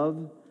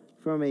love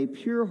from a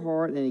pure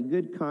heart and a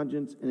good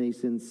conscience and a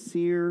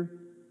sincere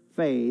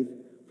faith.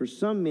 For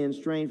some men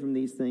straying from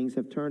these things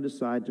have turned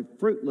aside to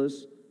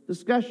fruitless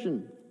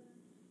discussion.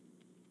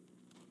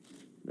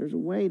 There's a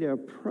way to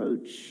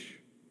approach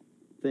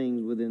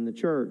things within the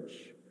church.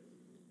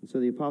 And so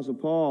the Apostle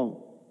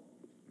Paul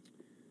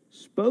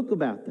spoke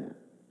about that.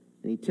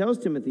 And he tells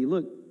Timothy,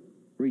 look,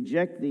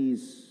 reject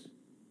these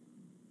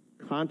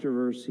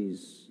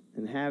controversies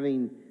and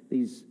having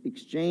these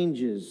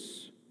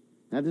exchanges.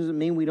 That doesn't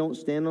mean we don't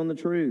stand on the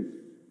truth.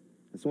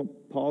 That's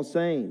what Paul's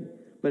saying.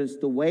 But it's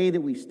the way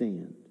that we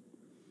stand.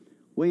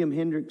 William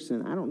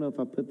Hendrickson, I don't know if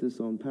I put this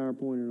on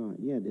PowerPoint or not.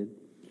 Yeah, I did.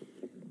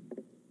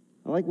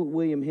 I like what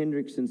William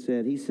Hendrickson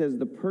said. He says,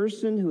 the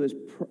person who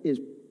is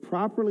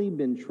properly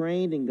been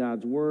trained in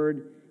God's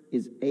Word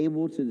is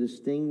able to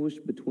distinguish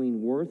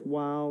between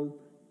worthwhile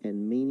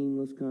and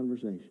meaningless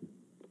conversation.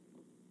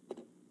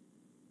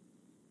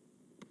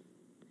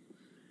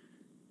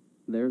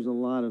 There's a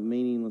lot of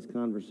meaningless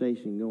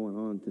conversation going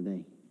on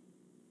today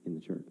in the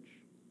church.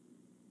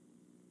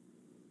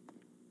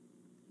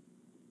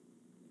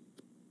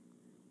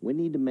 We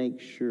need to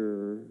make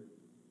sure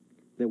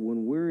that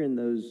when we're in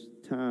those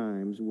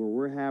times where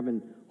we're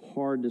having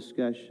hard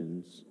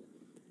discussions,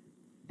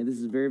 and this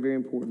is very, very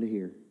important to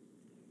hear,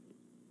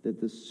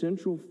 that the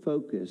central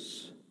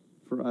focus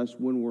for us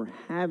when we're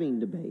having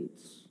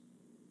debates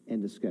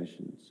and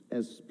discussions,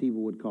 as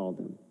people would call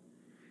them,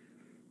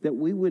 that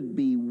we would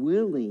be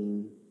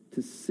willing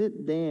to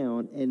sit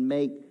down and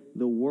make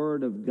the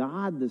Word of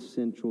God the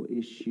central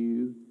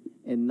issue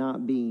and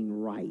not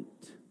being right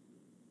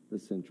the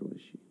central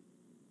issue.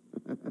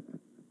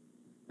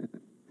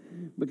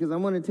 Because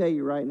I'm going to tell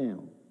you right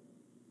now,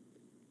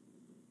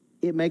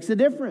 it makes a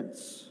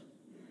difference.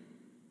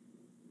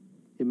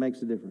 It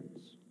makes a difference.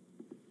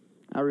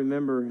 I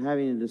remember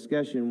having a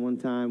discussion one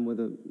time with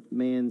a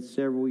man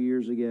several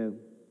years ago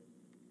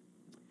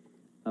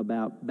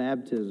about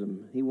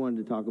baptism. He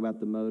wanted to talk about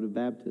the mode of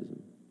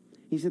baptism.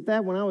 He said,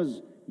 that when I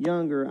was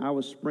younger, I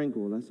was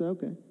sprinkled. I said,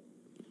 okay.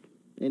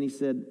 And he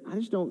said,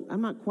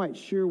 I'm not quite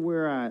sure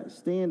where I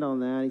stand on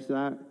that. He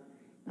said,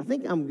 I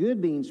think I'm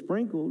good being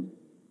sprinkled.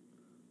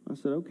 I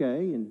said,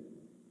 okay.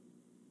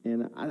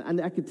 And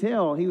I could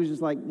tell he was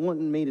just like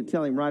wanting me to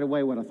tell him right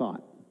away what I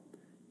thought.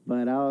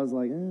 But I was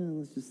like,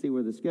 let's just see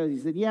where this goes. He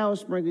said, yeah, I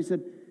was sprinkled. He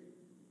said,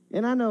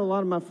 and I know a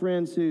lot of my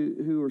friends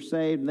who were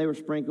saved, and they were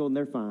sprinkled, and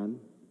they're fine.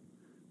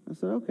 I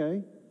said,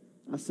 okay.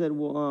 I said,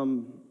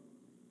 well,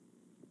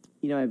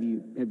 have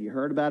you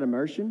heard about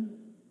immersion?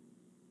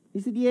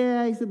 He said,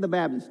 yeah. He said, the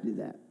Baptists do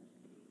that.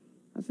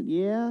 I said,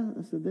 yeah.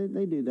 I said,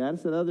 they do that. I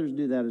said, others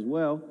do that as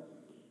well.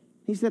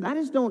 He said, I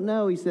just don't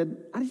know. He said,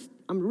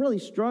 I'm really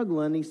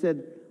struggling. He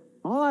said,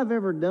 all I've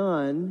ever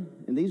done,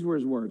 and these were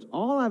his words,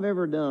 all I've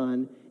ever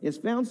done is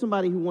found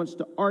somebody who wants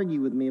to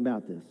argue with me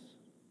about this.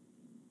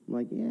 I'm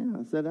like, yeah.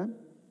 I said,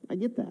 I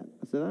get that.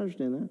 I said, I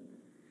understand that.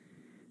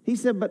 He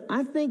said, but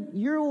I think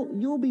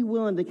you'll be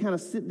willing to kind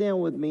of sit down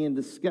with me and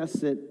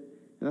discuss it.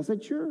 And I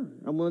said, sure,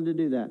 I'm willing to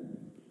do that.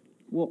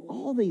 Well,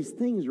 all these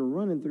things are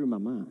running through my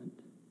mind.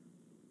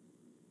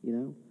 You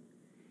know,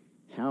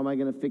 how am I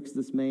going to fix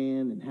this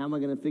man? And how am I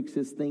going to fix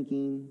his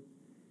thinking?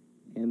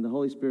 And the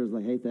Holy Spirit was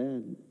like, hey,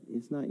 Thad,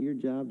 it's not your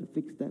job to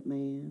fix that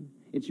man.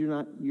 It's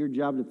not your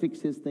job to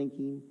fix his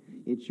thinking.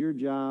 It's your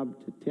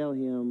job to tell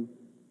him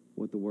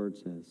what the Word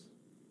says.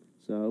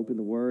 So I opened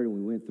the Word, and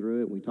we went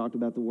through it. We talked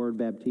about the word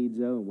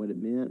baptizo and what it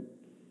meant.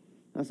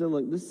 I said,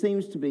 look, this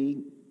seems to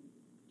be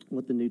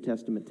what the New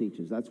Testament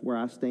teaches. That's where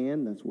I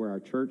stand. That's where our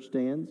church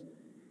stands.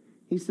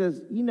 He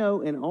says, you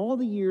know, in all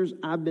the years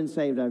I've been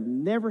saved, I've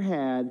never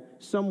had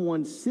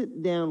someone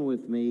sit down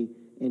with me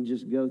and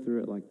just go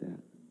through it like that.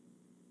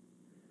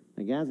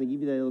 Now, guys, I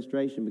give you that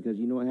illustration because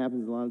you know what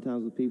happens a lot of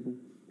times with people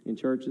in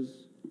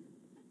churches?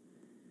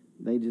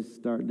 They just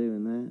start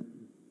doing that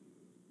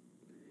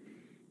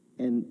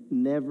and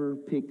never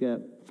pick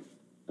up,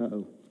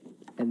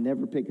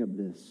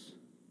 this.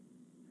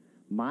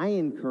 My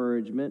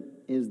encouragement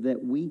is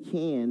that we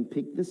can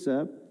pick this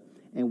up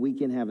and we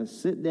can have a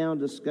sit-down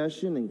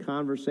discussion and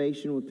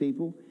conversation with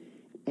people.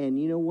 And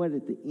you know what?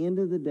 At the end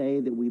of the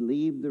day, that we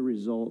leave the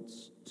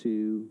results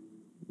to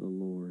the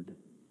Lord.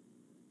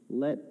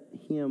 Let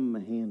Him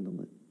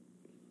handle it.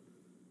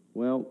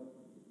 Well,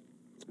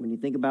 when you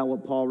think about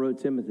what Paul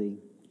wrote Timothy,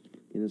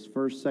 in his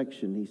first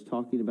section, he's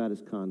talking about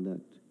his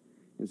conduct.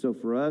 And so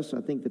for us,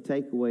 I think the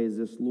takeaway is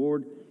this: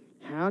 Lord,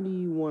 how do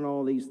you want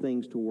all these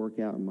things to work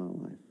out in my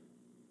life?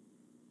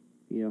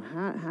 You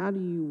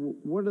know,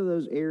 what are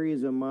those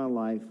areas of my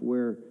life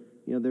where,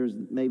 you know, there's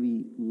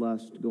maybe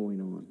lust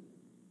going on,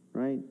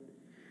 right?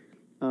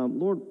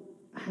 Lord,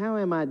 how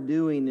am I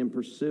doing in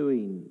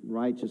pursuing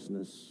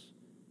righteousness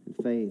and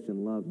faith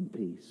and love and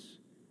peace?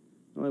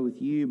 Not only with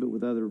you, but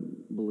with other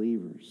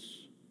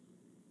believers.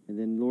 And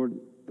then, Lord,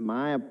 am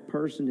I a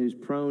person who's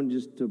prone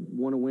just to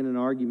want to win an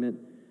argument,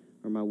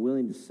 or am I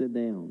willing to sit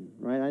down,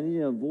 right? I need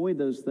to avoid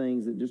those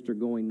things that just are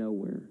going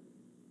nowhere,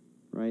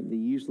 right? The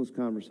useless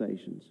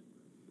conversations.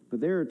 But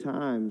there are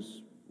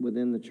times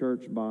within the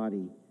church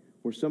body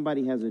where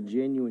somebody has a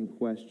genuine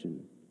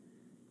question.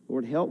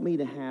 Lord, help me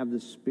to have the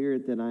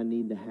spirit that I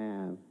need to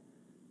have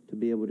to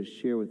be able to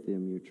share with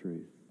them your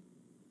truth.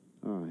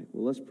 All right,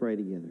 well, let's pray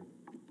together.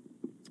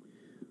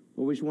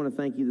 Lord, we just want to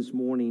thank you this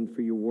morning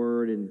for your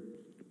word. And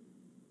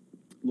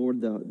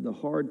Lord, the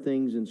hard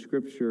things in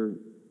Scripture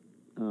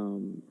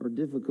are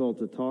difficult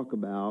to talk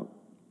about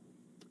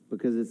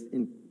because it's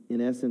in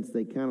essence,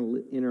 they kind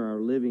of enter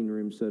our living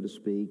room, so to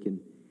speak,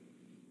 and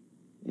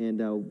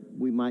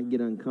we might get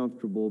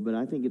uncomfortable, but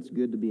I think it's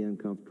good to be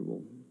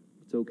uncomfortable.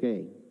 It's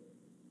okay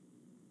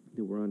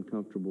that we're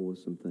uncomfortable with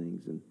some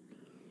things. And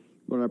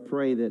Lord, I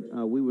pray that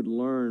we would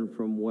learn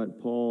from what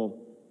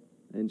Paul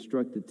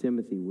instructed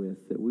Timothy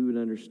with, that we would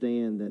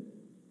understand that,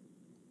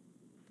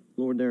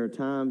 Lord, there are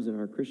times in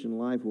our Christian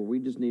life where we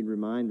just need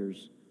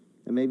reminders.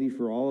 And maybe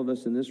for all of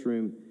us in this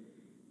room,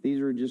 these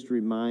are just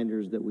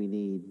reminders that we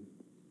need.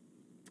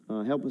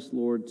 Help us,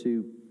 Lord,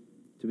 to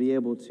be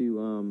able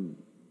to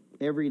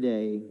every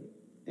day,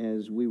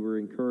 as we were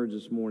encouraged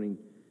this morning,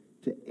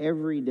 to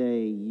every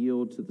day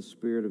yield to the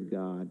Spirit of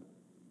God.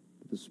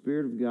 The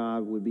Spirit of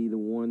God would be the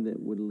one that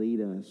would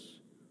lead us.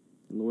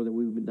 And Lord, that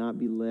we would not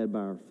be led by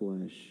our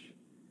flesh.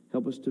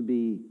 Help us to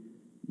be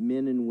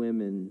men and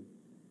women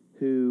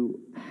who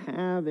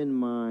have in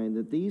mind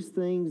that these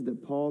things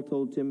that Paul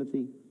told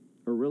Timothy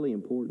are really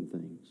important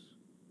things.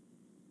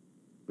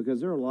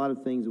 Because there are a lot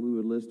of things that we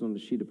would list on a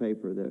sheet of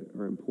paper that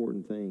are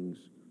important things.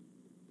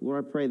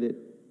 Lord, I pray that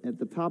at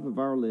the top of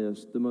our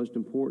list, the most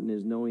important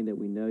is knowing that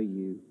we know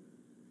you.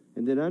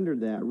 And that under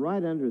that,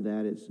 right under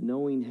that, it's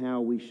knowing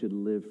how we should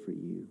live for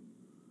you.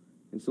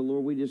 And so,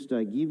 Lord, we just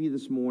give you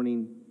this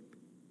morning,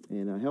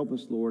 and help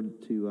us,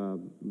 Lord,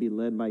 to be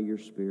led by your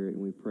Spirit.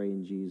 And we pray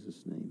in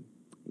Jesus' name.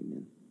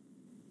 Amen.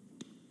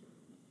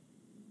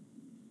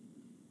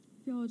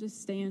 If y'all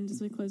just stand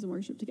as we close the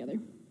worship together.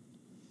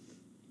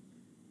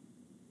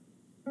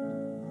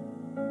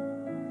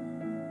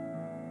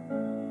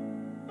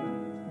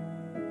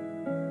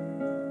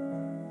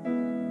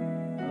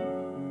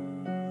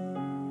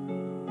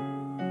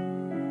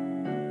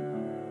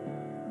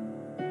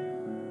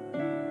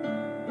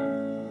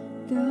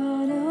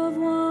 God of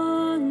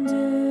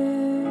wonder,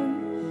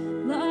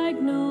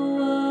 like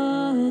no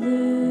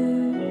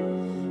other,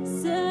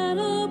 set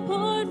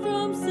apart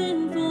from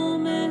sinful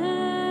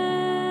man,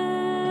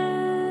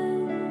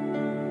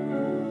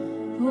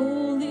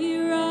 holy,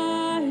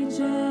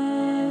 righteous,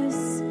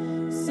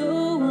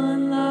 so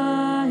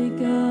unlike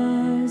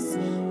us,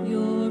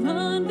 your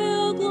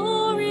unveiled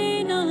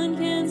glory none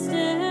can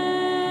stand.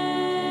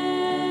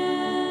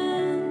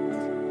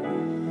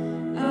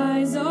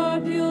 Eyes are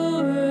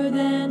purer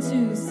than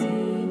to see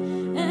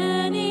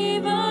any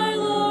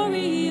vile or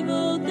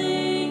evil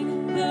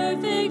thing,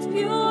 perfect,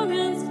 pure,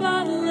 and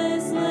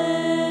spotless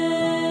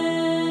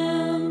Lamb.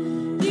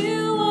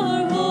 You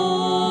are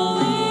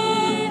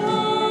holy,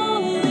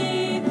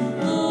 holy,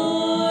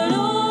 Lord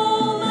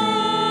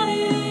Almighty,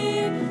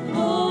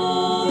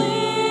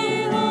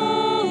 holy,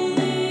 holy,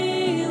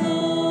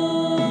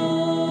 Lord.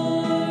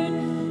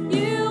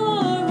 You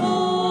are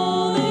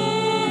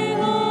holy,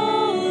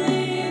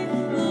 holy,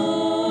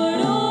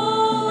 Lord Almighty.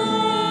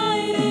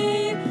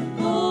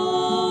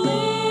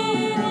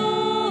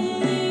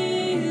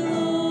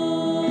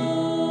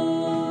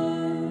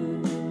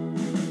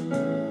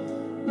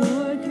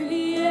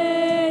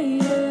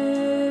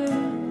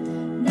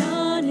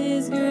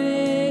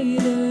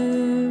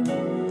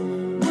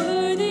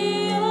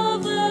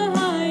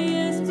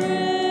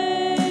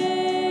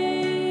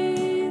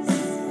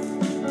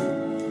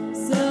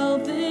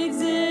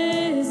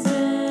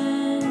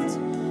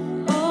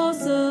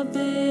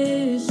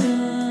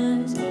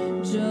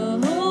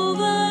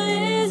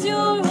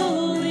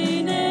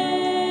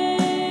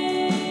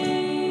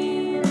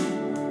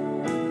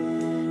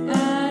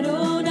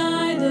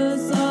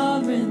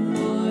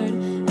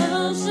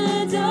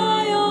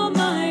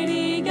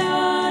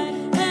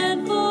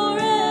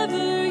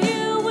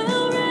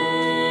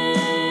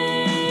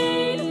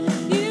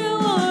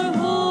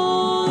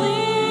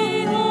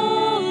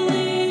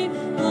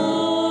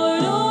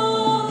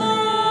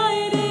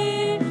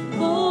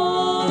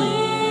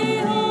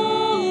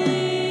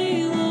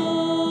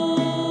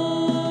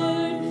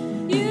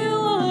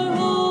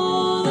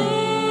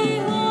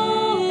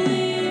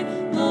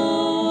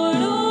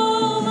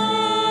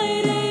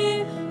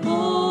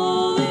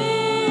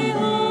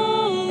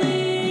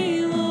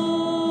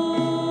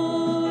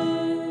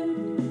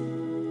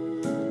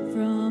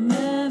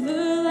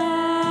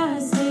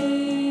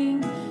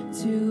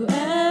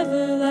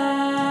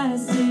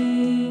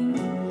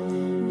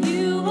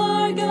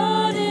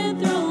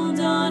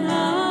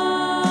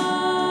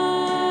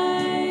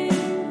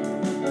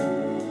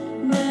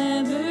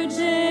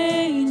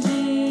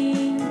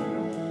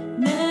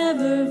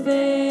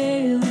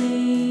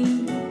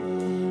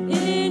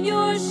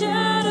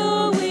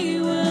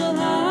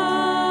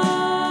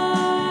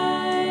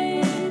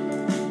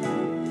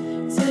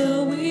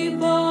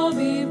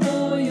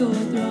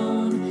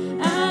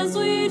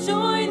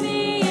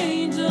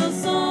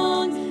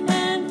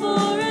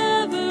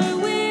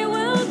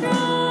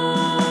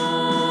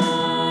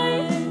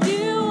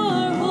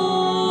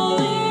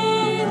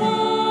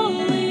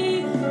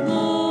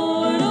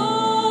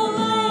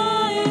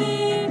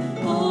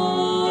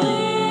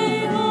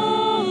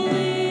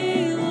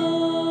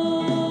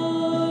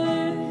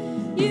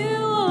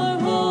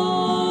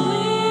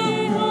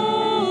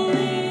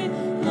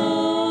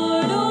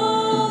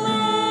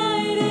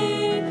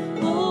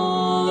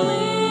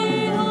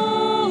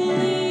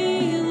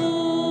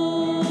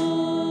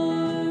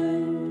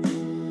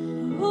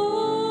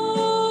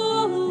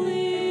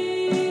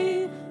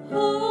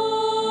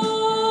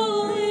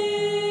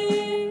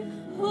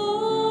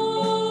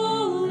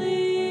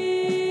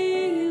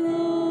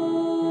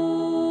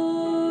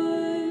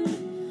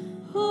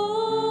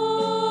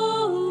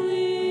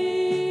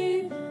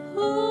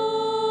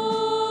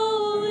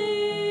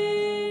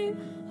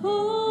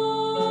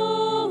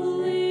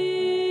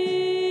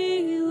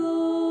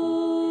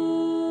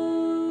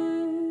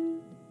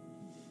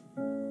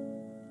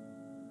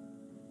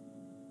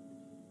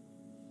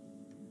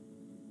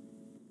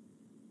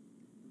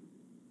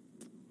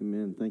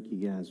 Amen. Thank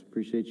you, guys.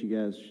 Appreciate you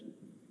guys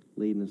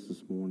leading us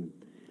this morning.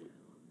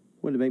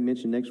 Wanted to make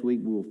mention next week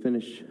we will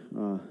finish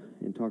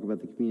and talk about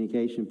the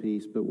communication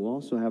piece, but we'll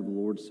also have the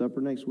Lord's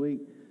Supper next week.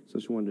 So I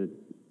just wanted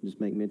to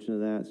just make mention of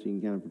that so you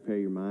can kind of prepare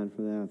your mind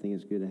for that. I think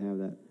it's good to have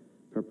that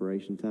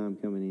preparation time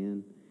coming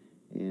in.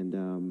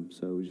 And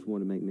so we just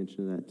wanted to make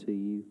mention of that to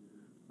you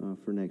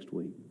for next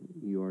week.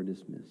 You are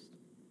dismissed.